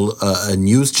would call a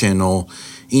news channel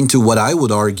into what I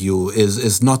would argue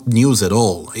is not news at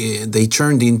all. They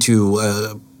turned into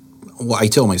I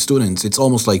tell my students, it's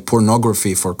almost like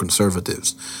pornography for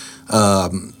conservatives.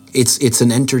 It's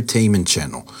an entertainment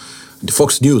channel. The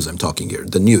Fox News, I'm talking here,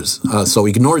 the news. So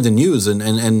ignore the news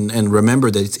and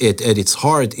remember that at its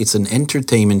heart, it's an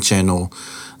entertainment channel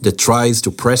that tries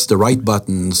to press the right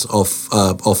buttons of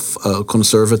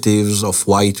conservatives, of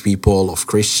white people, of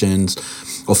Christians,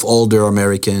 of older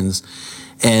Americans.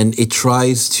 And it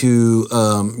tries to,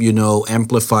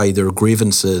 amplify their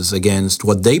grievances against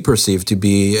what they perceive to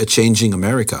be a changing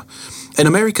America. And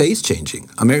America is changing.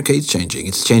 America is changing.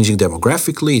 It's changing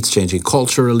demographically. It's changing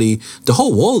culturally. The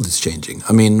whole world is changing.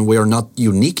 I mean, we are not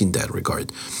unique in that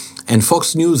regard. And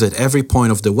Fox News at every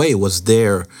point of the way was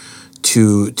there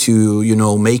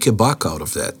to make a buck out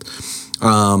of that.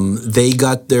 They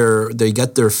got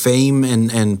their fame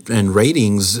and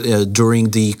ratings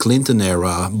during the Clinton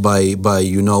era by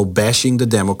bashing the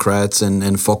Democrats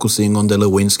and focusing on the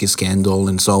Lewinsky scandal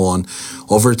and so on.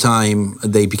 Over time,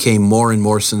 they became more and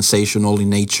more sensational in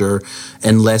nature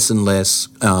and less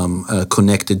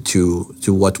connected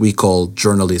to what we call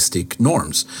journalistic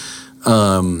norms.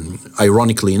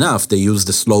 Ironically enough, they use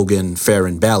the slogan "fair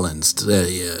and balanced,"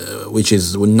 which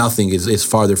is nothing is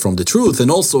farther from the truth. And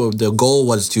also, the goal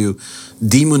was to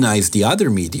demonize the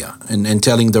other media and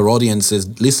telling their audiences,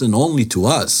 listen only to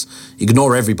us,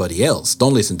 ignore everybody else.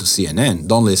 Don't listen to CNN.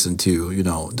 Don't listen to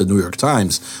the New York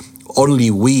Times. Only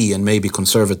we and maybe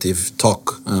conservative talk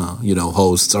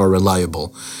hosts are reliable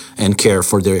and care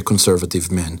for their conservative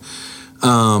men.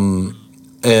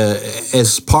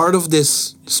 As part of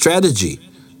this strategy,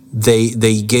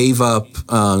 they gave up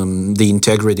the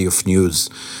integrity of news.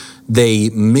 They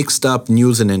mixed up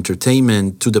news and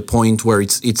entertainment to the point where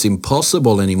it's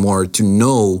impossible anymore to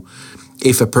know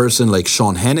if a person like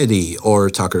Sean Hannity or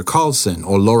Tucker Carlson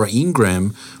or Laura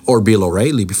Ingraham or Bill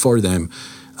O'Reilly before them,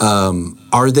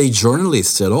 are they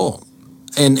journalists at all?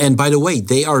 And by the way,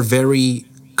 they are very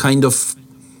kind of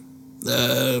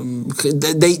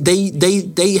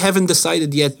they haven't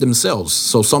decided yet themselves.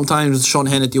 So sometimes Sean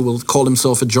Hannity will call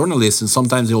himself a journalist, and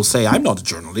sometimes he'll say, "I'm not a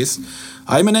journalist.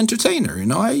 I'm an entertainer.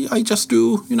 I just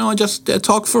do. I just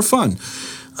talk for fun."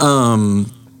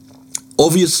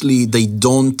 Obviously, they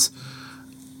don't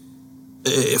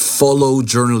follow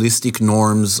journalistic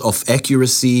norms of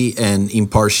accuracy and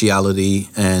impartiality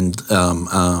and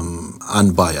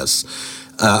unbiased.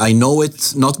 I know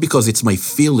it not because it's my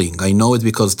feeling. I know it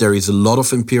because there is a lot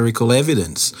of empirical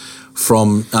evidence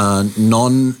from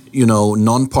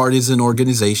non-partisan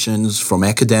organizations, from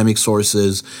academic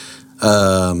sources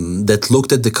that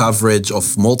looked at the coverage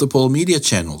of multiple media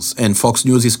channels. And Fox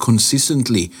News is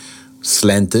consistently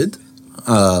slanted,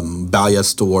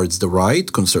 biased towards the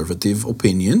right, conservative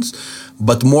opinions.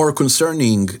 But more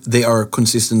concerning, they are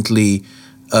consistently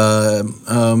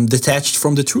detached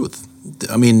from the truth.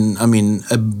 I mean,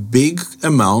 a big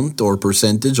amount or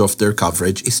percentage of their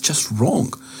coverage is just wrong.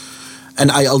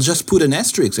 And I'll just put an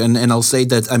asterisk and I'll say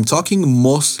that I'm talking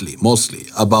mostly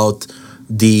about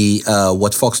the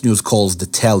what Fox News calls the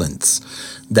talents.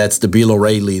 That's the Bill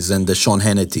O'Reillys and the Sean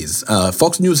Hannitys.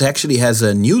 Fox News actually has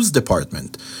a news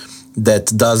department that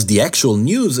does the actual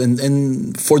news,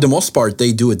 and for the most part,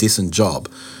 they do a decent job.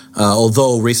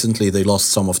 Although recently they lost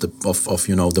some of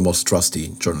the most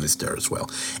trusty journalists there as well.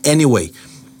 Anyway,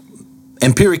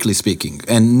 empirically speaking,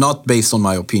 and not based on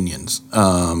my opinions,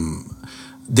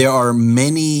 there are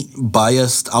many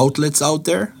biased outlets out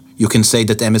there. You can say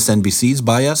that MSNBC is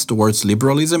biased towards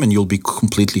liberalism, and you'll be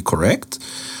completely correct.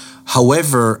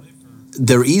 However,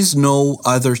 there is no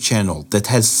other channel that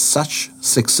has such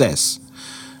success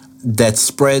that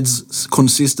spreads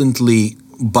consistently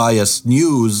biased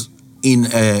news in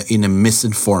a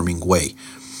misinforming way,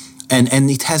 and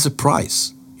it has a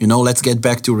price. Let's get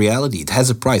back to reality. It has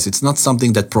a price. It's not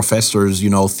something that professors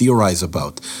theorize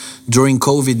about. During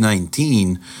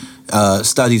COVID-19,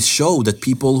 studies show that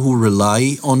people who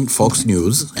rely on Fox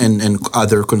News and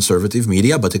other conservative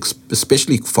media, but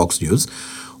especially Fox News,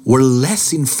 were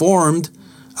less informed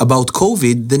about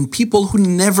COVID than people who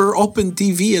never opened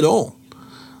TV at all.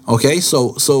 Okay,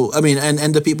 so I mean,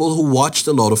 and the people who watched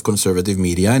a lot of conservative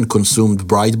media and consumed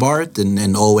Breitbart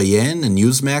and OAN and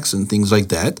Newsmax and things like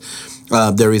that.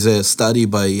 There is a study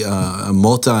by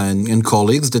Mota and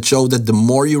colleagues that show that the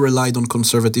more you relied on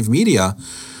conservative media,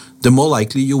 the more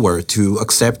likely you were to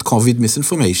accept COVID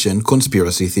misinformation,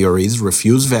 conspiracy theories,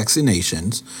 refuse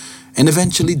vaccinations, and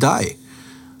eventually die.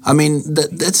 I mean,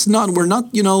 that's not, we're not,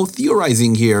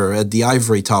 theorizing here at the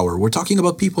ivory tower. We're talking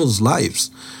about people's lives.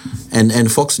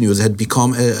 And Fox News had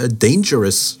become a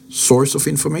dangerous source of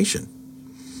information.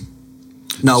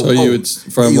 Now, so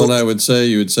I would say,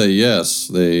 you would say yes.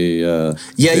 They were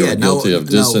guilty of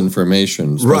disinformation.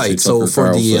 Right. So Tucker for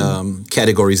Carlson. the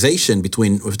categorization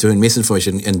between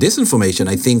misinformation and disinformation,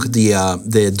 I think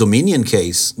the Dominion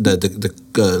case,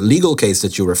 the legal case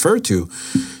that you refer to,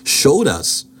 showed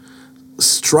us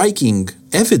striking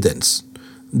evidence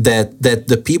that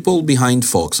the people behind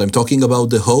Fox, I'm talking about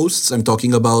the hosts, I'm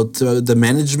talking about the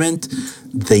management,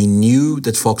 they knew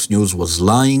that Fox News was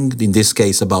lying, in this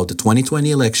case about the 2020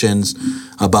 elections,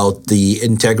 about the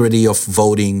integrity of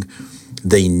voting,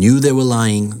 They knew they were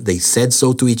lying. They said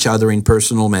so to each other in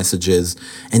personal messages.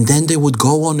 And then they would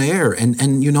go on air and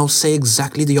say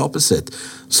exactly the opposite.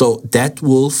 So that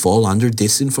will fall under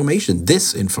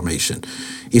disinformation.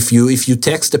 If you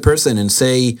text a person and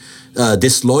say,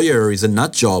 this lawyer is a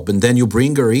nut job, and then you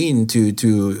bring her in to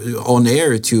on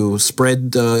air to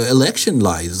spread election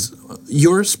lies,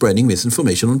 you're spreading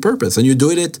misinformation on purpose. And you do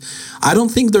it. I don't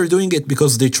think they're doing it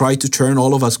because they try to turn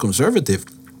all of us conservative.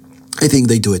 I think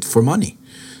they do it for money.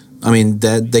 I mean,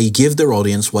 that they give their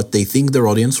audience what they think their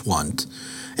audience want.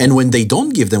 And when they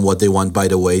don't give them what they want, by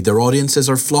the way, their audiences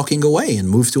are flocking away and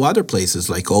move to other places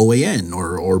like OAN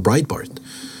or Breitbart.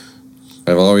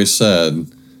 I've always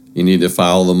said you need to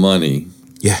follow the money.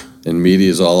 Yeah. And media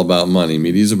is all about money.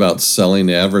 Media is about selling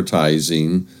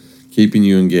advertising, keeping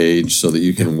you engaged so that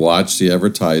you can watch the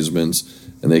advertisements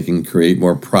and they can create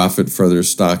more profit for their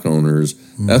stock owners.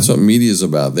 Mm-hmm. That's what media is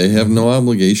about. They have no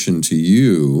obligation to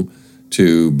you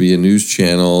to be a news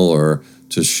channel or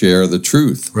to share the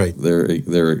truth. Right.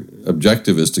 Their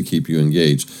objective is to keep you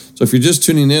engaged. So if you're just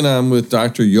tuning in, I'm with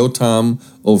Dr. Yotam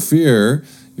Ophir.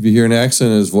 If you hear an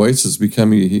accent in his voice, it's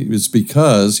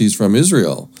because he's from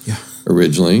Israel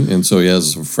originally, and so he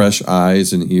has fresh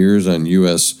eyes and ears on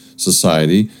U.S.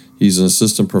 society. He's an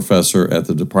assistant professor at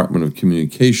the Department of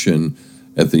Communication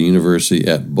at the University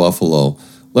at Buffalo.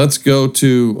 Let's go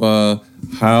to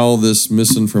how this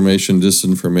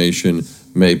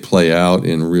disinformation may play out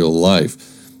in real life.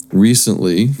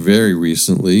 Recently, very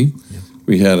recently,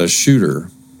 we had a shooter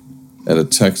at a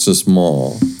Texas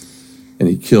mall, and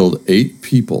he killed 8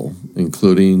 people,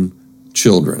 including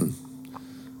children.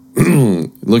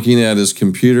 Looking at his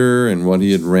computer and what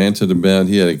he had ranted about,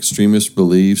 he had extremist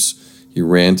beliefs. He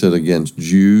ranted against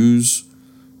Jews,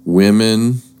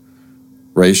 women,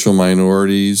 racial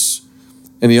minorities,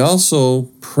 and he also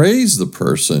praised the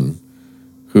person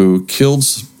who killed,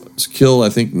 I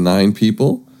think, 9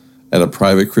 people at a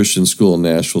private Christian school in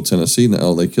Nashville, Tennessee.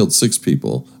 No, they killed 6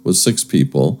 people. It was 6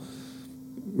 people.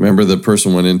 Remember, the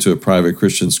person went into a private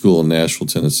Christian school in Nashville,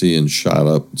 Tennessee, and shot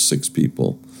up 6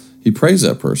 people. He praised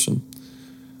that person.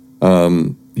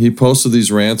 He posted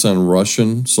these rants on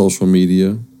Russian social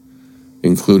media,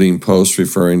 including posts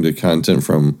referring to content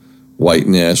from white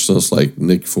nationalists like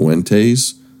Nick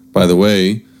Fuentes. By the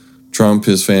way, Trump,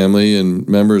 his family, and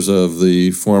members of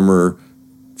the former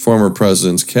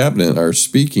president's cabinet are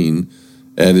speaking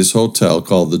at his hotel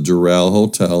called the Doral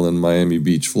Hotel in Miami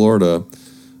Beach, Florida,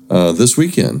 this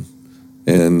weekend.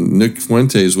 And Nick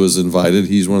Fuentes was invited.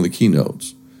 He's one of the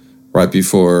keynotes, right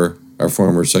before our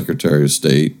former Secretary of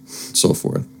State, and so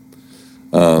forth.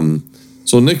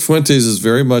 So Nick Fuentes is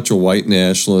very much a white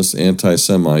nationalist,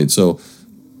 anti-Semite. So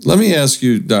let me ask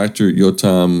you, Dr.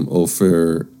 Yotam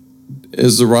Ophir,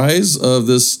 is the rise of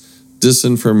this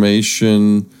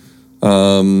disinformation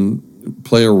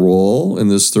play a role in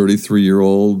this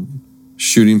 33-year-old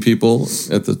shooting people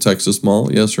at the Texas mall?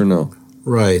 Yes or no?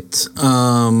 Right.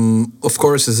 Of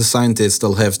course, as a scientist,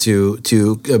 I'll have to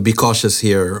be cautious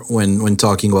here when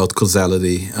talking about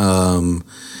causality.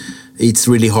 It's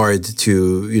really hard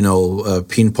to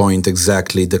pinpoint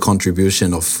exactly the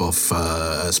contribution of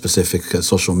a specific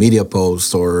social media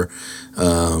post or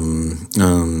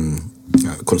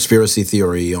conspiracy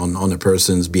theory on a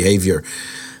person's behavior.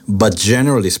 But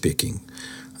generally speaking,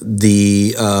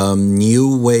 the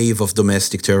new wave of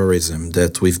domestic terrorism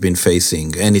that we've been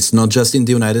facing, and it's not just in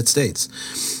the United States.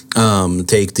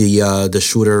 Take the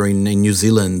shooter in New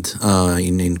Zealand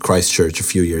in Christchurch a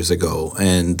few years ago,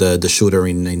 and the shooter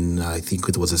in I think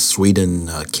it was a Sweden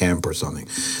camp or something.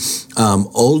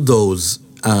 All those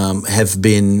have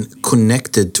been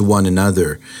connected to one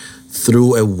another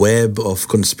through a web of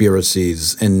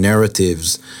conspiracies and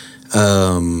narratives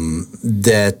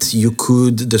that you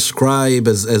could describe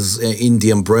as in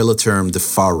the umbrella term, the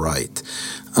far right.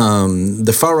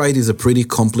 The far right is a pretty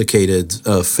complicated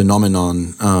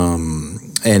phenomenon,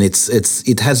 and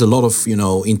it has a lot of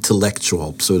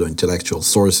pseudo-intellectual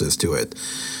sources to it.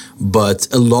 But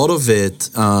a lot of it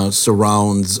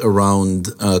surrounds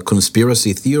around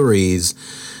conspiracy theories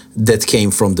that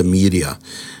came from the media.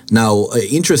 Now,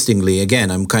 interestingly,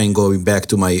 again, I'm kind of going back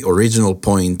to my original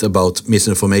point about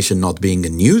misinformation not being a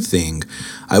new thing.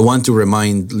 I want to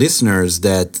remind listeners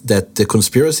that the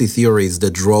conspiracy theories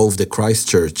that drove the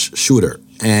Christchurch shooter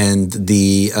and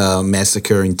the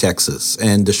massacre in Texas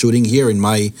and the shooting here in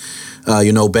my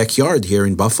backyard here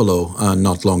in Buffalo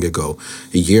not long ago,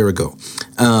 a year ago,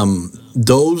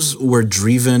 those were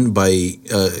driven by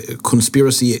a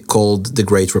conspiracy called the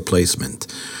Great Replacement.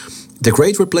 The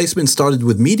Great Replacement started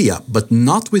with media, but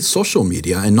not with social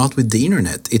media and not with the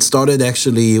internet. It started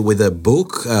actually with a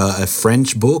book, a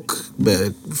French book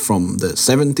from the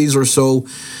 70s or so,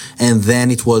 and then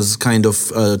it was kind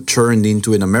of turned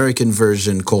into an American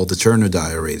version called The Turner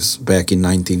Diaries back in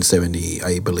 1970,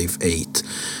 I believe, 8.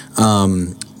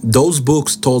 Those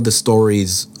books told the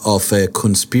stories of a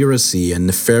conspiracy, a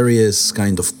nefarious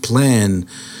kind of plan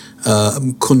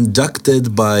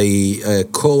conducted by a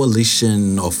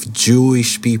coalition of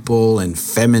Jewish people and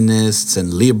feminists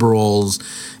and liberals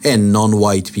and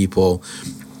non-white people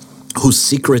who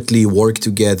secretly worked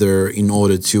together in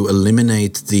order to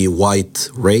eliminate the white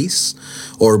race,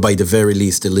 or by the very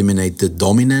least eliminate the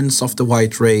dominance of the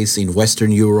white race in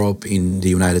Western Europe, in the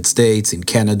United States, in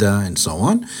Canada, and so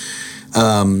on.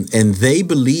 And they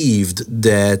believed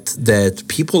that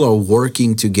people are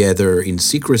working together in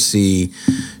secrecy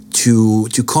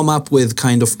to come up with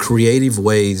kind of creative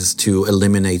ways to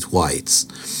eliminate whites.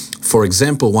 For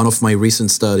example, one of my recent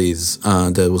studies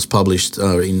that was published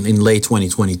in late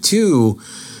 2022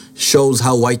 shows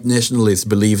how white nationalists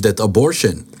believe that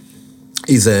abortion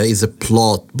is a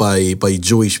plot by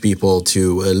Jewish people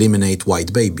to eliminate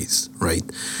white babies, right?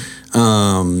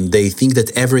 They think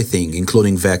that everything,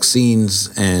 including vaccines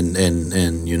and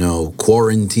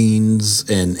quarantines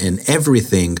and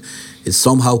everything, is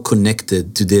somehow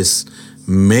connected to this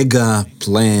mega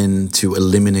plan to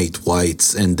eliminate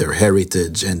whites and their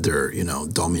heritage and their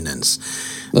dominance.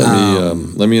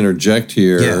 Let me interject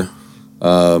here. Yeah.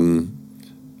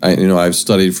 I've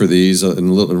studied for these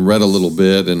and read a little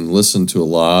bit and listened to a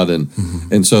lot,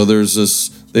 and so there's this.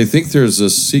 They think there's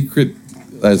this secret,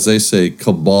 as they say,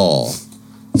 cabal,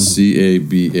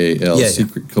 CABAL,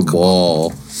 secret cabal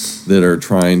that are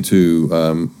trying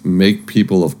to make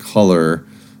people of color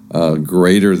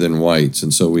greater than whites.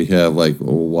 And so we have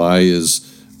why is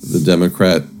the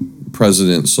Democrat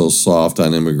president so soft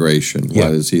on immigration? Yeah.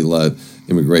 Why does he let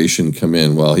immigration come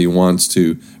in? Well, he wants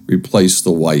to replace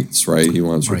the whites, right? He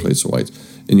wants to replace the whites.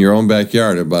 In your own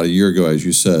backyard, about a year ago, as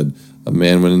you said, a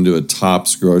man went into a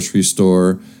Tops grocery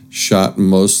store, shot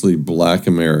mostly black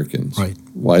Americans. Right.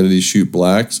 Why did he shoot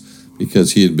blacks?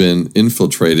 Because he had been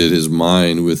infiltrated, his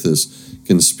mind, with this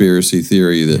conspiracy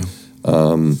theory that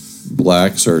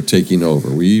blacks are taking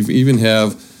over. We even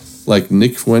have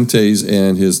Nick Fuentes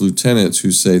and his lieutenants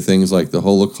who say things like the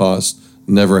Holocaust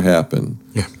never happened.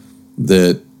 Yeah.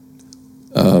 That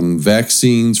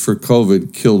vaccines for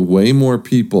COVID killed way more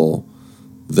people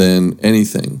than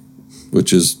anything,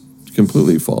 which is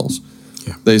completely false.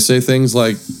 Yeah. They say things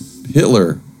like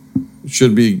Hitler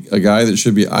should be a guy that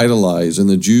should be idolized, and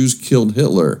the Jews killed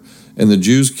Hitler, and the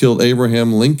Jews killed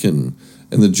Abraham Lincoln,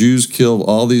 and the Jews killed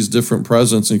all these different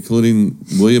presidents, including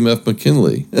William F.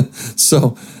 McKinley.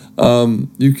 So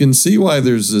you can see why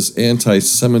there's this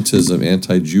anti-Semitism,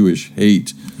 anti-Jewish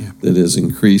hate that has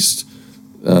increased.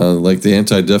 Like the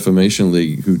Anti-Defamation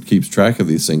League, who keeps track of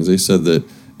these things, they said that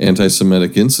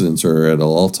anti-Semitic incidents are at an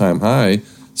all-time high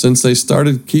since they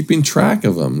started keeping track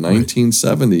of them,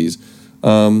 1970s.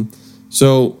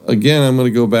 So again, I'm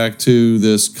going to go back to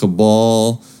this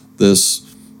cabal,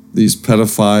 these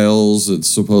pedophiles that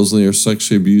supposedly are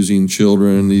sexually abusing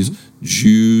children, these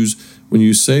Jews. When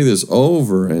you say this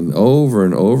over and over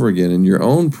and over again, and your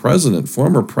own president,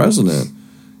 former president,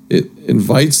 it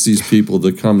invites these people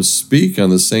to come speak on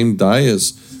the same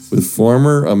dais with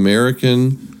former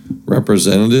American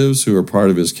representatives who are part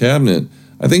of his cabinet.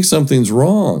 I think something's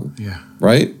wrong. Yeah.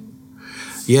 Right?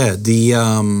 Yeah, the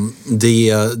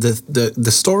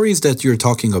stories that you're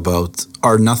talking about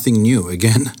are nothing new.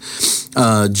 Again,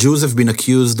 Jews have been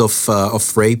accused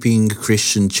of raping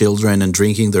Christian children and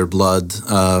drinking their blood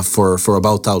for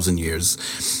about 1,000 years.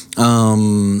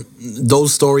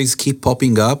 Those stories keep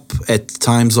popping up at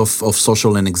times of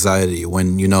social anxiety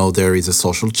when, there is a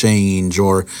social change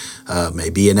or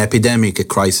maybe an epidemic, a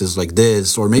crisis like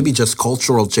this, or maybe just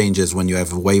cultural changes when you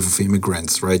have a wave of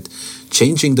immigrants, right?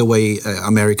 Changing the way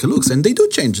America looks. And they do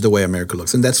change the way America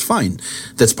looks, and that's fine.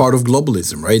 That's part of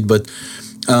globalism, right? But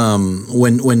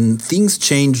when things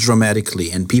change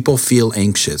dramatically and people feel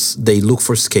anxious, they look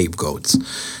for scapegoats.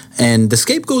 And the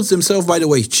scapegoats themselves, by the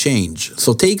way, change.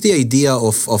 So take the idea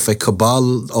of a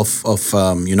cabal of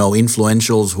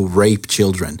influentials who rape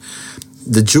children.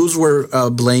 The Jews were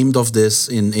blamed of this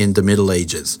in the Middle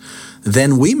Ages.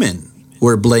 Then women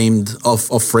were blamed of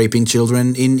raping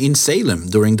children in Salem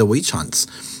during the witch hunts.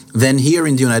 Then here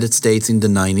in the United States in the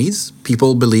 90s,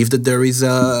 people believe that there is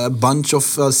a bunch of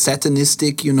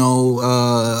satanistic,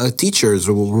 teachers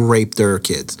who rape their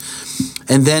kids.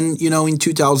 And then, in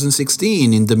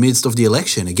 2016, in the midst of the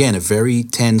election, again, a very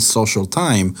tense social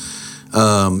time,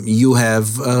 You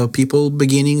have people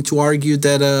beginning to argue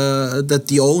that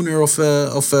the owner of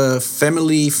a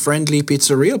family-friendly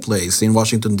pizzeria place in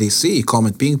Washington D.C.,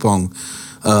 Comet Ping Pong,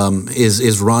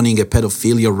 is running a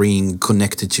pedophilia ring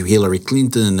connected to Hillary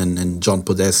Clinton and John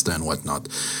Podesta and whatnot.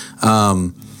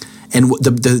 And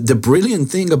the brilliant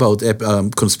thing about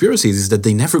conspiracies is that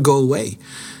they never go away.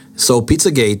 So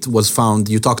Pizzagate was found.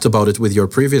 You talked about it with your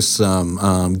previous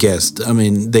guest. I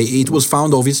mean, it was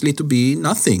found obviously to be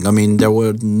nothing. I mean, there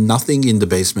were nothing in the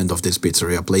basement of this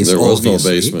pizzeria place. There was no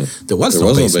basement. There was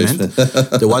no basement.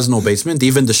 There was no basement.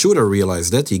 Even the shooter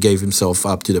realized that. He gave himself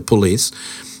up to the police.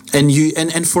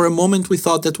 And for a moment we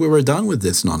thought that we were done with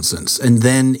this nonsense. And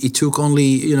then it took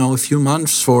only a few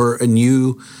months for a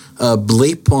new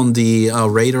blip on the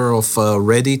radar of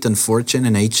Reddit and 4chan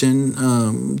and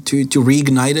 8chan to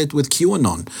reignite it with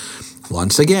QAnon.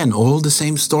 Once again, all the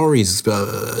same stories.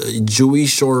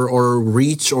 Jewish or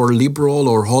rich or liberal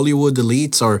or Hollywood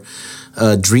elites are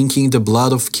drinking the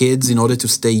blood of kids in order to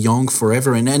stay young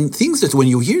forever. And things that when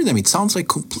you hear them, it sounds like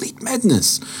complete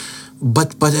madness.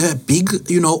 But a big,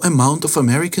 amount of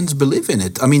Americans believe in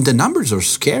it. I mean, the numbers are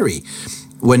scary.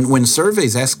 When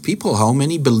surveys ask people how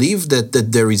many believe that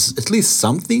there is at least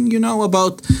something,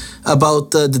 about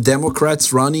the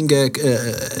Democrats running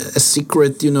a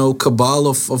secret, cabal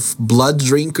of blood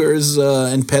drinkers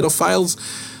and pedophiles,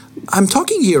 I'm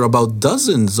talking here about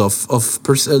dozens of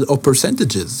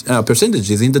percentages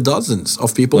in the dozens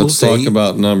of people who say. Let's talk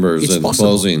about numbers and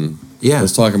closing. Yeah.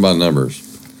 Let's talk about numbers.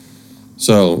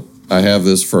 So I have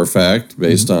this for a fact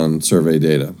based on survey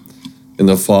data. In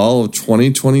the fall of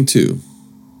 2022,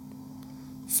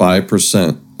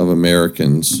 5% of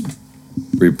Americans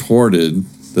reported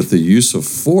that the use of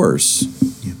force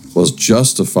was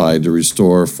justified to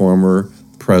restore former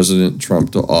President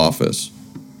Trump to office,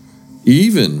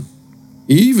 even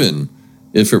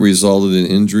if it resulted in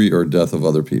injury or death of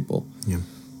other people.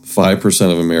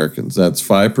 5% of Americans. That's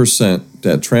 5%.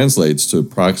 That translates to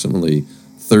approximately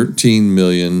 13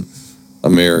 million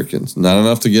Americans. Not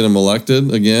enough to get them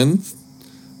elected again,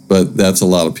 but that's a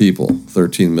lot of people,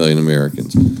 13 million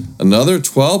Americans. Another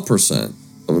 12%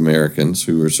 of Americans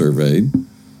who were surveyed,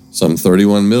 some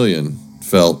 31 million,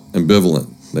 felt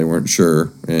ambivalent. They weren't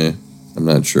sure. I'm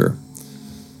not sure.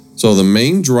 So the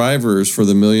main drivers for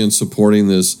the millions supporting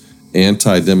this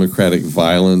anti-democratic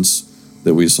violence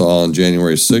that we saw on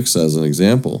January 6th as an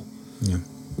example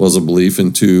was a belief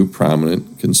in two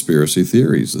prominent conspiracy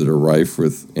theories that are rife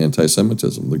with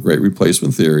anti-Semitism. The Great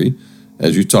Replacement Theory,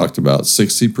 as you talked about,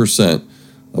 60%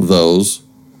 of those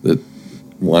that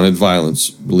wanted violence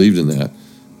believed in that.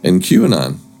 And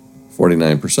QAnon,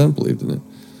 49% believed in it.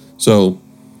 So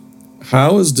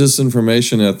how is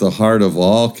disinformation at the heart of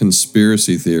all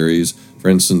conspiracy theories, for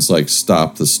instance, like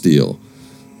Stop the Steal?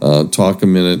 Talk a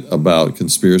minute about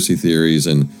conspiracy theories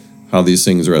and how these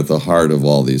things are at the heart of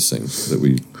all these things that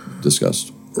we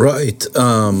discussed. Right.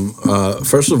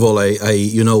 First of all,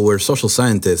 we're social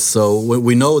scientists, so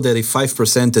we know that if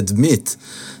 5% admit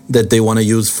that they want to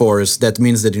use force, that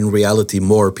means that in reality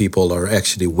more people are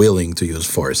actually willing to use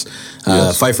force.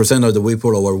 5% of the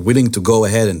people are willing to go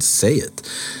ahead and say it.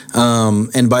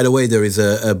 And by the way, there is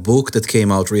a book that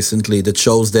came out recently that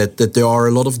shows that there are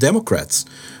a lot of Democrats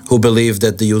who believe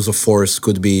that the use of force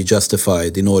could be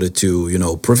justified in order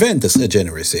to, prevent a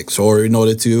January 6th or in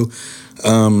order to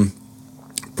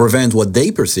prevent what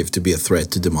they perceive to be a threat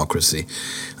to democracy.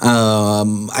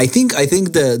 I think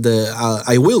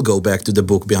I will go back to the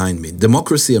book behind me,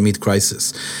 Democracy Amid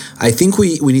Crisis. I think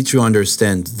we need to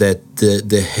understand that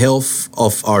the health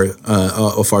of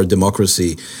our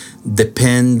democracy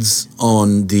depends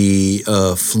on the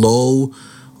flow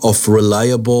of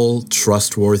reliable,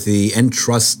 trustworthy, and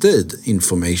trusted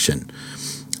information.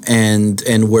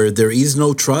 And where there is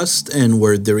no trust and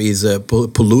where there is a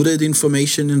polluted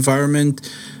information environment,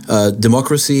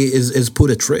 democracy is put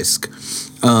at risk.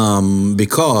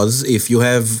 Because if you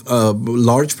have a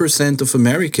large percent of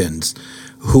Americans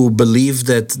who believe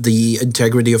that the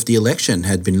integrity of the election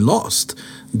had been lost,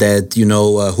 that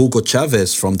Hugo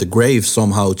Chavez from the grave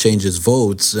somehow changes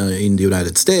votes in the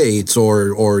United States,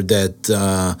 or that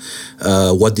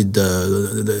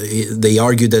they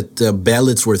argue that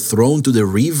ballots were thrown to the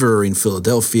river in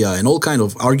Philadelphia, and all kind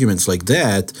of arguments like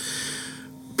that.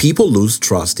 People lose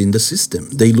trust in the system.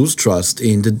 They lose trust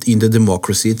in the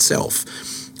democracy itself.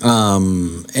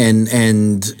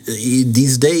 And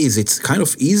these days, it's kind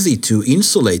of easy to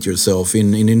insulate yourself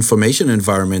in an information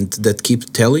environment that keeps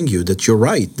telling you that you're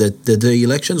right, that the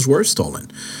elections were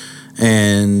stolen.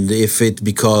 And if it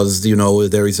because,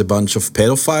 there is a bunch of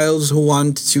pedophiles who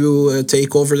want to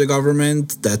take over the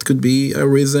government, that could be a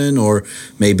reason. Or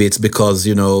maybe it's because,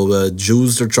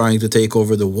 Jews are trying to take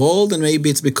over the world. And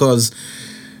maybe it's because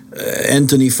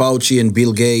Anthony Fauci and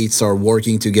Bill Gates are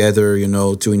working together,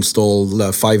 to install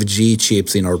 5G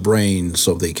chips in our brain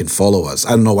so they can follow us. I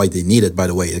don't know why they need it, by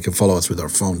the way. They can follow us with our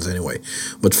phones anyway,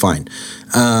 but fine.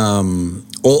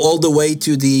 All the way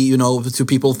to to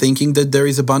people thinking that there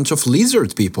is a bunch of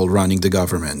lizard people running the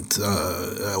government,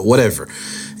 whatever.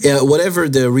 Whatever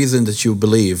the reason that you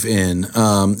believe in,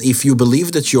 if you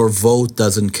believe that your vote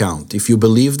doesn't count, if you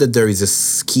believe that there is a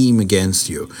scheme against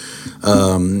you,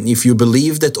 if you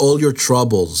believe that all your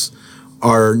troubles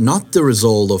are not the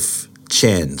result of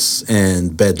chance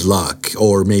and bad luck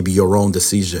or maybe your own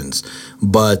decisions,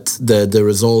 but the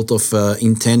result of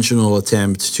intentional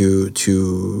attempt to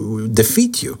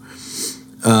defeat you,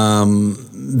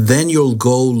 then you'll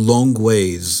go long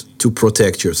ways to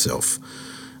protect yourself.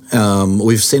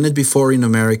 We've seen it before in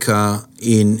America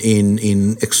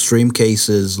in extreme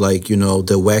cases like,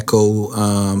 the Waco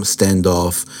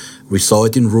standoff. We saw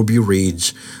it in Ruby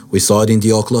Ridge. We saw it in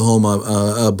the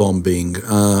Oklahoma bombing,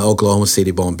 Oklahoma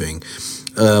City bombing.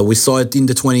 We saw it in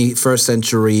the 21st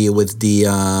century with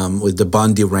the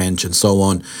Bundy Ranch and so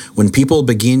on. When people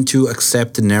begin to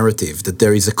accept the narrative that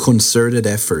there is a concerted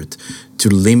effort to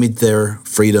limit their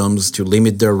freedoms, to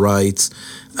limit their rights,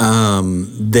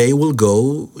 they will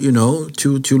go,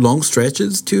 to long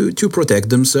stretches to protect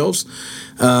themselves,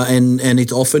 and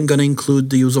it's often going to include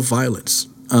the use of violence.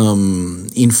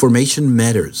 Information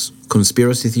matters.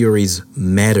 Conspiracy theories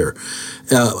matter.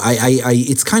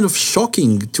 It's kind of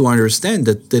shocking to understand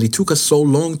that it took us so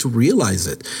long to realize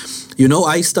it.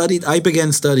 I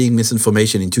began studying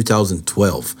misinformation in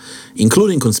 2012,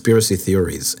 including conspiracy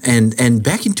theories. And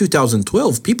back in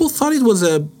 2012, people thought it was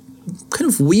a kind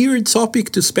of weird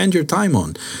topic to spend your time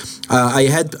on. I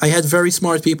had very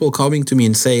smart people coming to me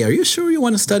and say, "Are you sure you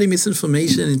want to study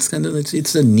misinformation?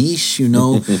 It's a niche,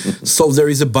 So there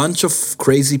is a bunch of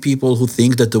crazy people who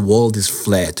think that the world is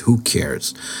flat. Who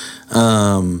cares?"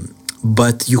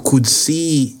 But you could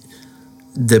see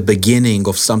the beginning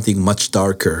of something much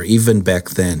darker even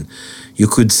back then. You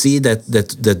could see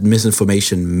that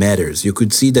misinformation matters. You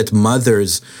could see that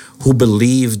mothers who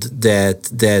believed that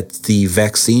the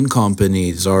vaccine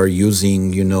companies are using,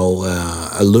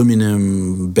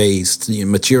 aluminum-based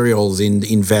materials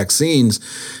in vaccines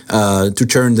to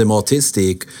turn them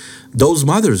autistic, those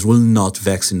mothers will not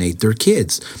vaccinate their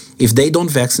kids. If they don't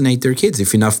vaccinate their kids,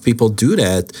 if enough people do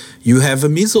that, you have a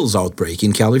measles outbreak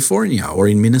in California or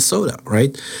in Minnesota,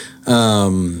 right?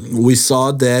 We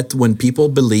saw that when people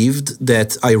believed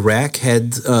that Iraq had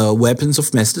weapons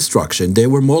of mass destruction, they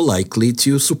were more likely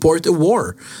to support a war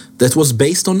that was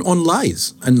based on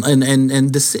lies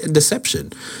and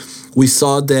deception. We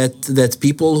saw that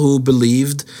people who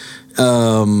believed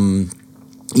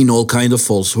in all kind of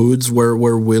falsehoods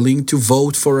were willing to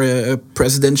vote for a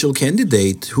presidential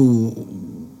candidate who,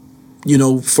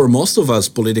 for most of us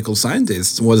political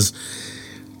scientists was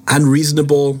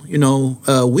unreasonable,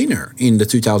 winner in the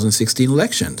 2016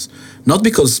 elections. Not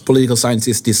because political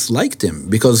scientists disliked him,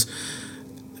 because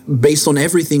based on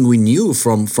everything we knew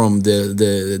from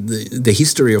the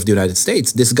history of the United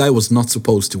States, this guy was not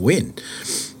supposed to win.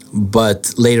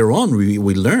 But later on,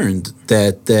 we learned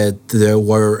that there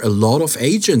were a lot of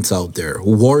agents out there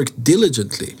who worked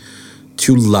diligently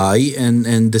to lie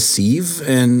and deceive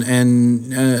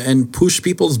and push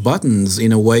people's buttons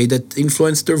in a way that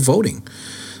influenced their voting.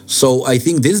 So I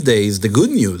think these days, the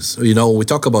good news, we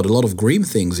talk about a lot of grim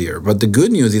things here, but the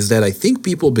good news is that I think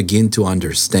people begin to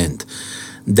understand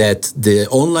that the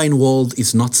online world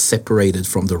is not separated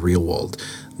from the real world.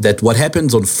 That what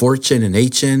happens on 4chan and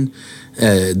 8chan,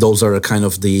 those are kind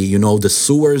of the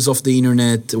sewers of the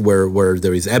internet where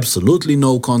there is absolutely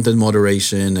no content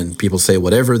moderation and people say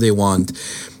whatever they want.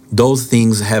 Those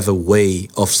things have a way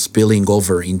of spilling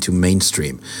over into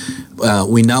mainstream.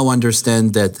 We now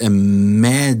understand that a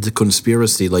mad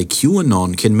conspiracy like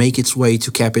QAnon can make its way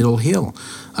to Capitol Hill.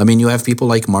 I mean, you have people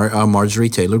like Marjorie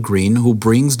Taylor Greene who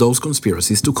brings those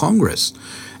conspiracies to Congress.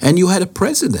 And you had a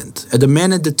president, the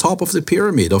man at the top of the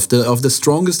pyramid of the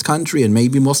strongest country and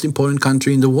maybe most important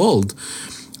country in the world,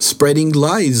 spreading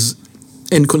lies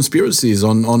and conspiracies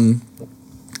on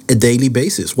a daily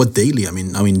basis. What daily? I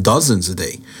mean dozens a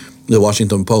day. The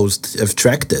Washington Post have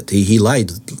tracked it. He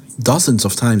lied dozens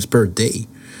of times per day.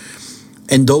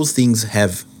 And those things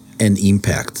have an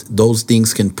impact. Those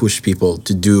things can push people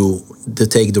to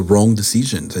take the wrong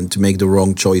decisions and to make the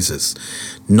wrong choices.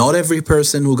 Not every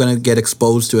person who's going to get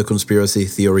exposed to a conspiracy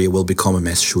theory will become a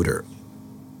mass shooter.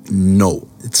 No.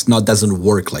 It's not doesn't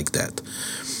work like that.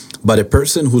 But a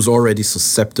person who's already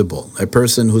susceptible, a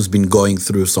person who's been going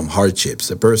through some hardships,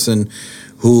 a person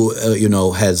who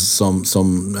has some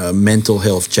mental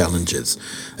health challenges,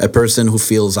 a person who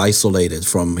feels isolated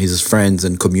from his friends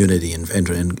and community and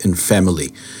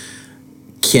family,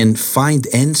 can find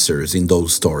answers in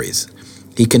those stories.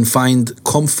 He can find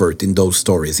comfort in those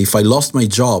stories. If I lost my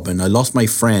job and I lost my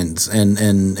friends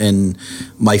and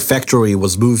my factory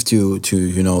was moved to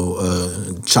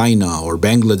China or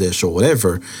Bangladesh or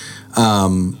whatever,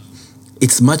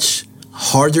 it's much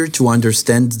harder to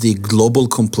understand the global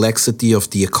complexity of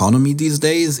the economy these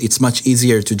days. It's much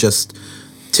easier to just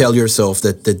tell yourself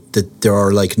that there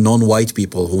are like non-white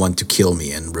people who want to kill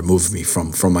me and remove me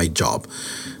from my job.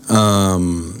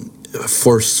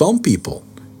 For some people,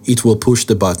 it will push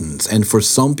the buttons, and for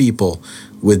some people,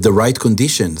 with the right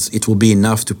conditions, it will be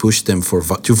enough to push them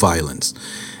to violence,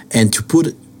 and to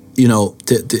put,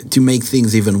 to make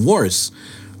things even worse.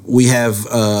 We have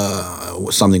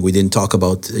something we didn't talk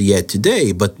about yet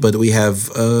today, but we have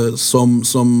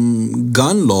some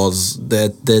gun laws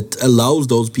that allows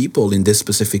those people in this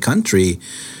specific country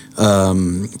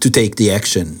to take the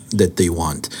action that they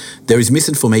want. There is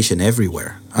misinformation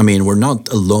everywhere. I mean, we're not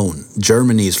alone.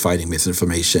 Germany is fighting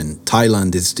misinformation.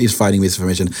 Thailand is fighting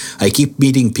misinformation. I keep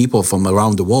meeting people from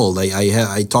around the world.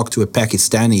 I talked to a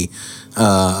Pakistani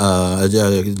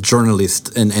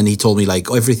journalist, and he told me,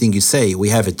 like, everything you say, we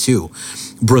have it too.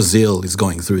 Brazil is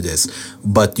going through this.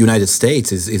 But United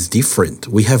States is different.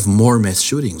 We have more mass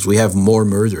shootings. We have more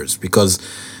murders because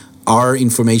our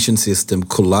information system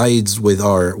collides with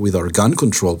our gun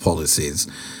control policies,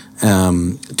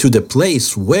 to the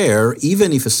place where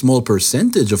even if a small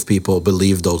percentage of people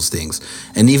believe those things,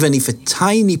 and even if a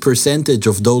tiny percentage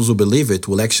of those who believe it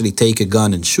will actually take a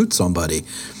gun and shoot somebody,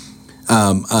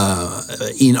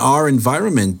 in our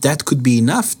environment, that could be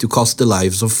enough to cost the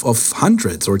lives of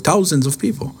hundreds or thousands of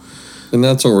people. And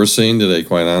that's what we're seeing today,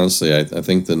 quite honestly. I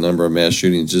think the number of mass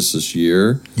shootings just this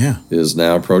year is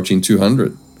now approaching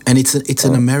 200. And it's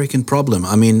an American problem.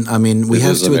 I mean, we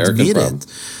have to admit it.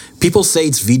 People say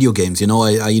it's video games. In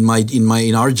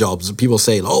our jobs, people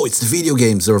say, "Oh, it's the video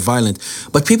games. They're violent."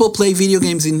 But people play video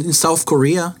games in South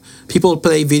Korea. People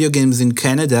play video games in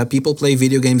Canada. People play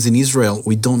video games in Israel.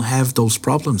 We don't have those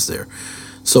problems there.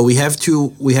 So we have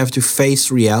to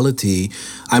face reality.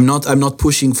 I'm not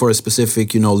pushing for a specific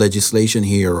legislation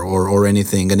here or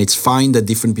anything. And it's fine that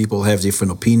different people have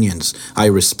different opinions. I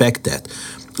respect that.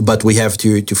 But we have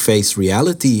to face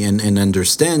reality and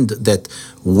understand that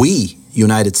we,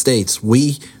 United States,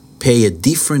 we pay a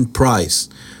different price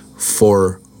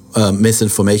for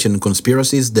misinformation and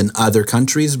conspiracies than other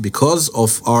countries because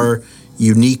of our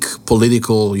unique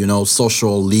political,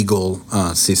 social, legal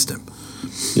system.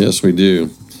 Yes, we do.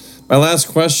 My last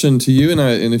question to you,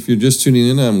 and if you're just tuning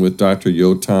in, I'm with Dr.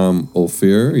 Yotam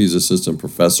Ophir. He's assistant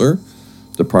professor,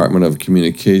 Department of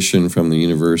Communication from the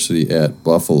University at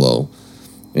Buffalo.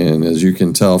 And as you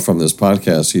can tell from this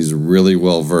podcast, he's really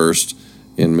well versed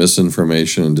in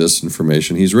misinformation and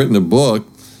disinformation. He's written a book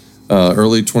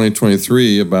early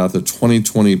 2023 about the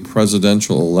 2020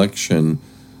 presidential election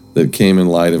that came in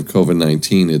light of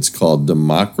COVID-19. It's called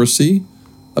Democracy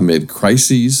Amid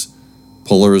Crises,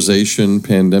 Polarization,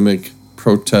 Pandemic,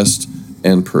 Protest,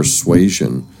 and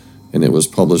Persuasion. And it was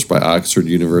published by Oxford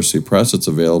University Press. It's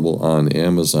available on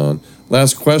Amazon.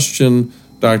 Last question,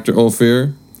 Dr.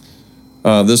 Ophir.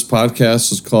 This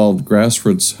podcast is called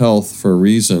Grassroots Health for a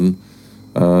reason.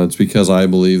 It's because I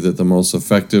believe that the most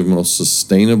effective, most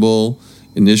sustainable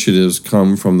initiatives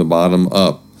come from the bottom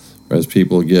up as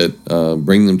people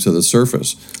bring them to the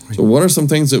surface. Right. So what are some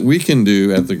things that we can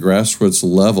do at the grassroots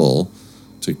level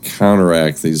to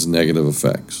counteract these negative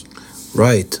effects?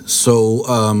 Right. So,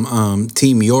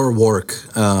 Tim, your work,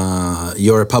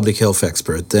 you're a public health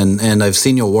expert, and I've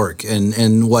seen your work.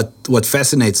 And what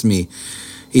fascinates me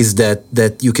is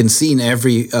that you can see in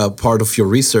every part of your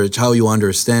research how you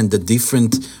understand that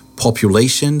different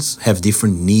populations have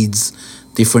different needs,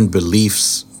 different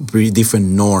beliefs, different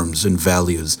norms and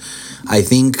values. I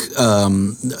think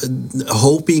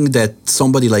hoping that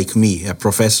somebody like me, a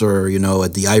professor,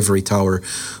 at the ivory tower,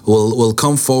 will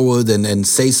come forward and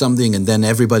say something, and then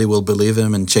everybody will believe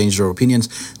him and change their opinions,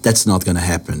 that's not going to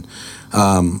happen.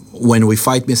 When we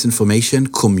fight misinformation,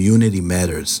 community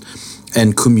matters.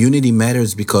 And community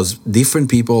matters because different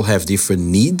people have different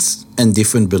needs and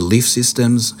different belief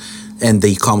systems, and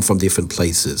they come from different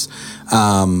places.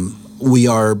 We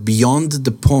are beyond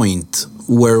the point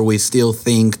where we still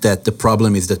think that the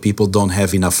problem is that people don't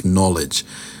have enough knowledge.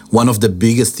 One of the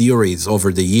biggest theories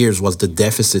over the years was the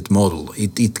deficit model.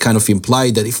 It kind of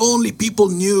implied that if only people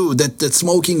knew that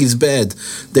smoking is bad,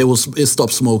 they will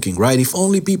stop smoking, right? If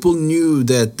only people knew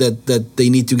that they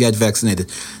need to get vaccinated.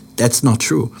 That's not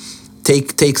true.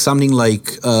 Take something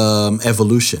like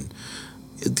evolution.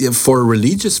 For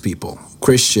religious people,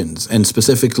 Christians, and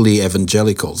specifically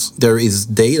evangelicals, there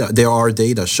are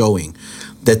data showing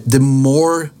that the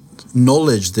more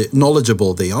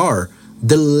knowledgeable they are,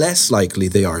 the less likely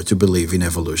they are to believe in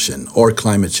evolution or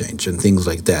climate change and things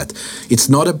like that. It's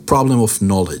not a problem of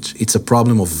knowledge. It's a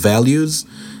problem of values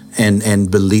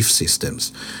and belief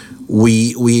systems.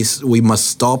 We must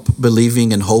stop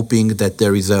believing and hoping that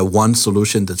there is a one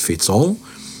solution that fits all,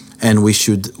 and we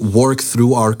should work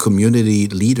through our community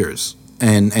leaders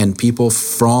and people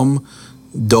from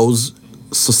those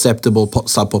susceptible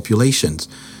subpopulations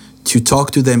to talk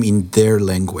to them in their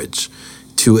language,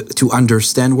 to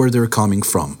understand where they're coming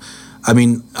from. I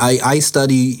mean, I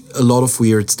study a lot of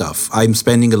weird stuff. I'm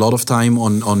spending a lot of time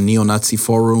on neo-Nazi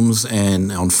forums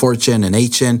and on 4chan and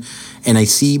 8chan, and I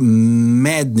see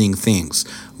maddening things.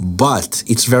 But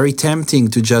it's very tempting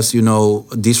to just,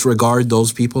 disregard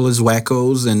those people as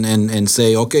wackos and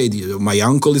say, okay, my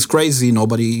uncle is crazy,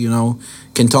 nobody,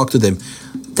 can talk to them.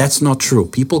 That's not true.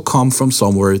 People come from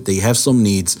somewhere, they have some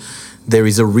needs. There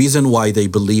is a reason why they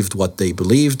believed what they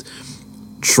believed.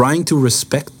 Trying to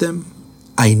respect them,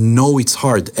 I know it's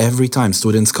hard. Every time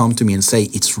students come to me and say,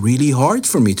 it's really hard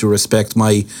for me to respect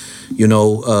my,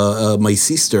 my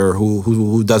sister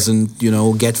who doesn't,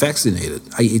 get vaccinated.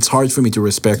 It's hard for me to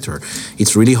respect her.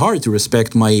 It's really hard to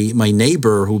respect my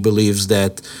neighbor who believes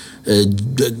that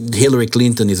Hillary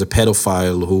Clinton is a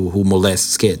pedophile who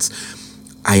molests kids.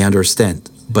 I understand,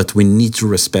 but we need to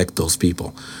respect those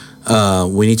people.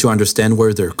 We need to understand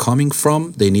where they're coming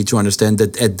from. They need to understand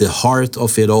that at the heart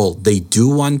of it all, they do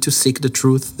want to seek the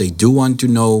truth. They do want to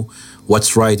know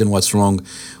what's right and what's wrong.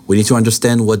 We need to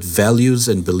understand what values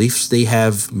and beliefs they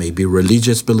have, maybe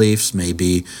religious beliefs,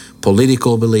 maybe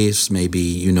political beliefs,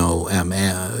 maybe,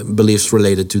 beliefs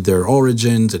related to their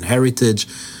origins and heritage,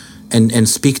 and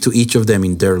speak to each of them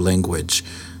in their language.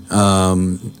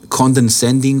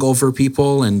 Condescending over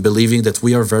people and believing that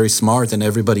we are very smart and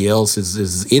everybody else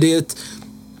is idiot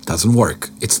doesn't work.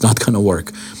 It's not going to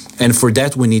work. And for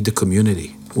that, we need the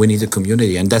community. We need the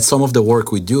community. And that's some of the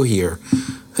work we do here,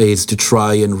 is to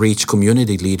try and reach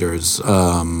community leaders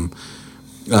who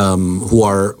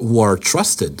are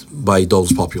trusted by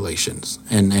those populations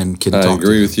and can talk to them. I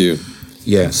agree with you.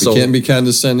 Yeah. We can't be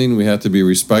condescending. We have to be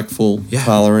respectful,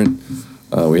 tolerant.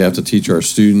 We have to teach our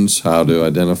students how to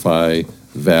identify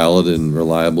valid and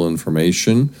reliable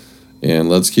information. And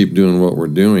let's keep doing what we're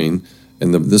doing.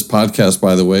 And this podcast,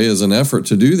 by the way, is an effort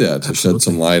to do that, to shed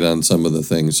some light on some of the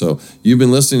things. So you've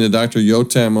been listening to Dr.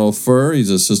 Yotam Ophir.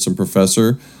 He's assistant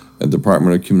professor at the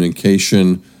Department of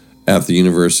Communication at the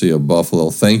University of Buffalo.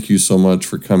 Thank you so much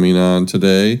for coming on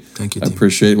today. Thank you, I Tim.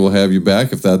 appreciate it. We'll have you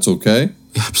back if that's okay.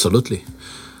 Yeah, absolutely.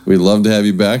 We'd love to have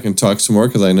you back and talk some more,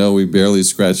 because I know we barely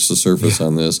scratched the surface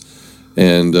on this.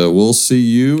 And we'll see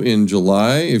you in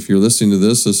July. If you're listening to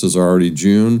this is already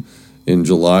June. In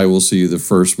July, we'll see you the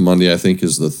first Monday, I think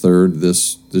is the 3rd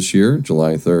this year,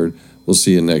 July 3rd. We'll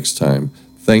see you next time.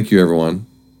 Thank you, everyone.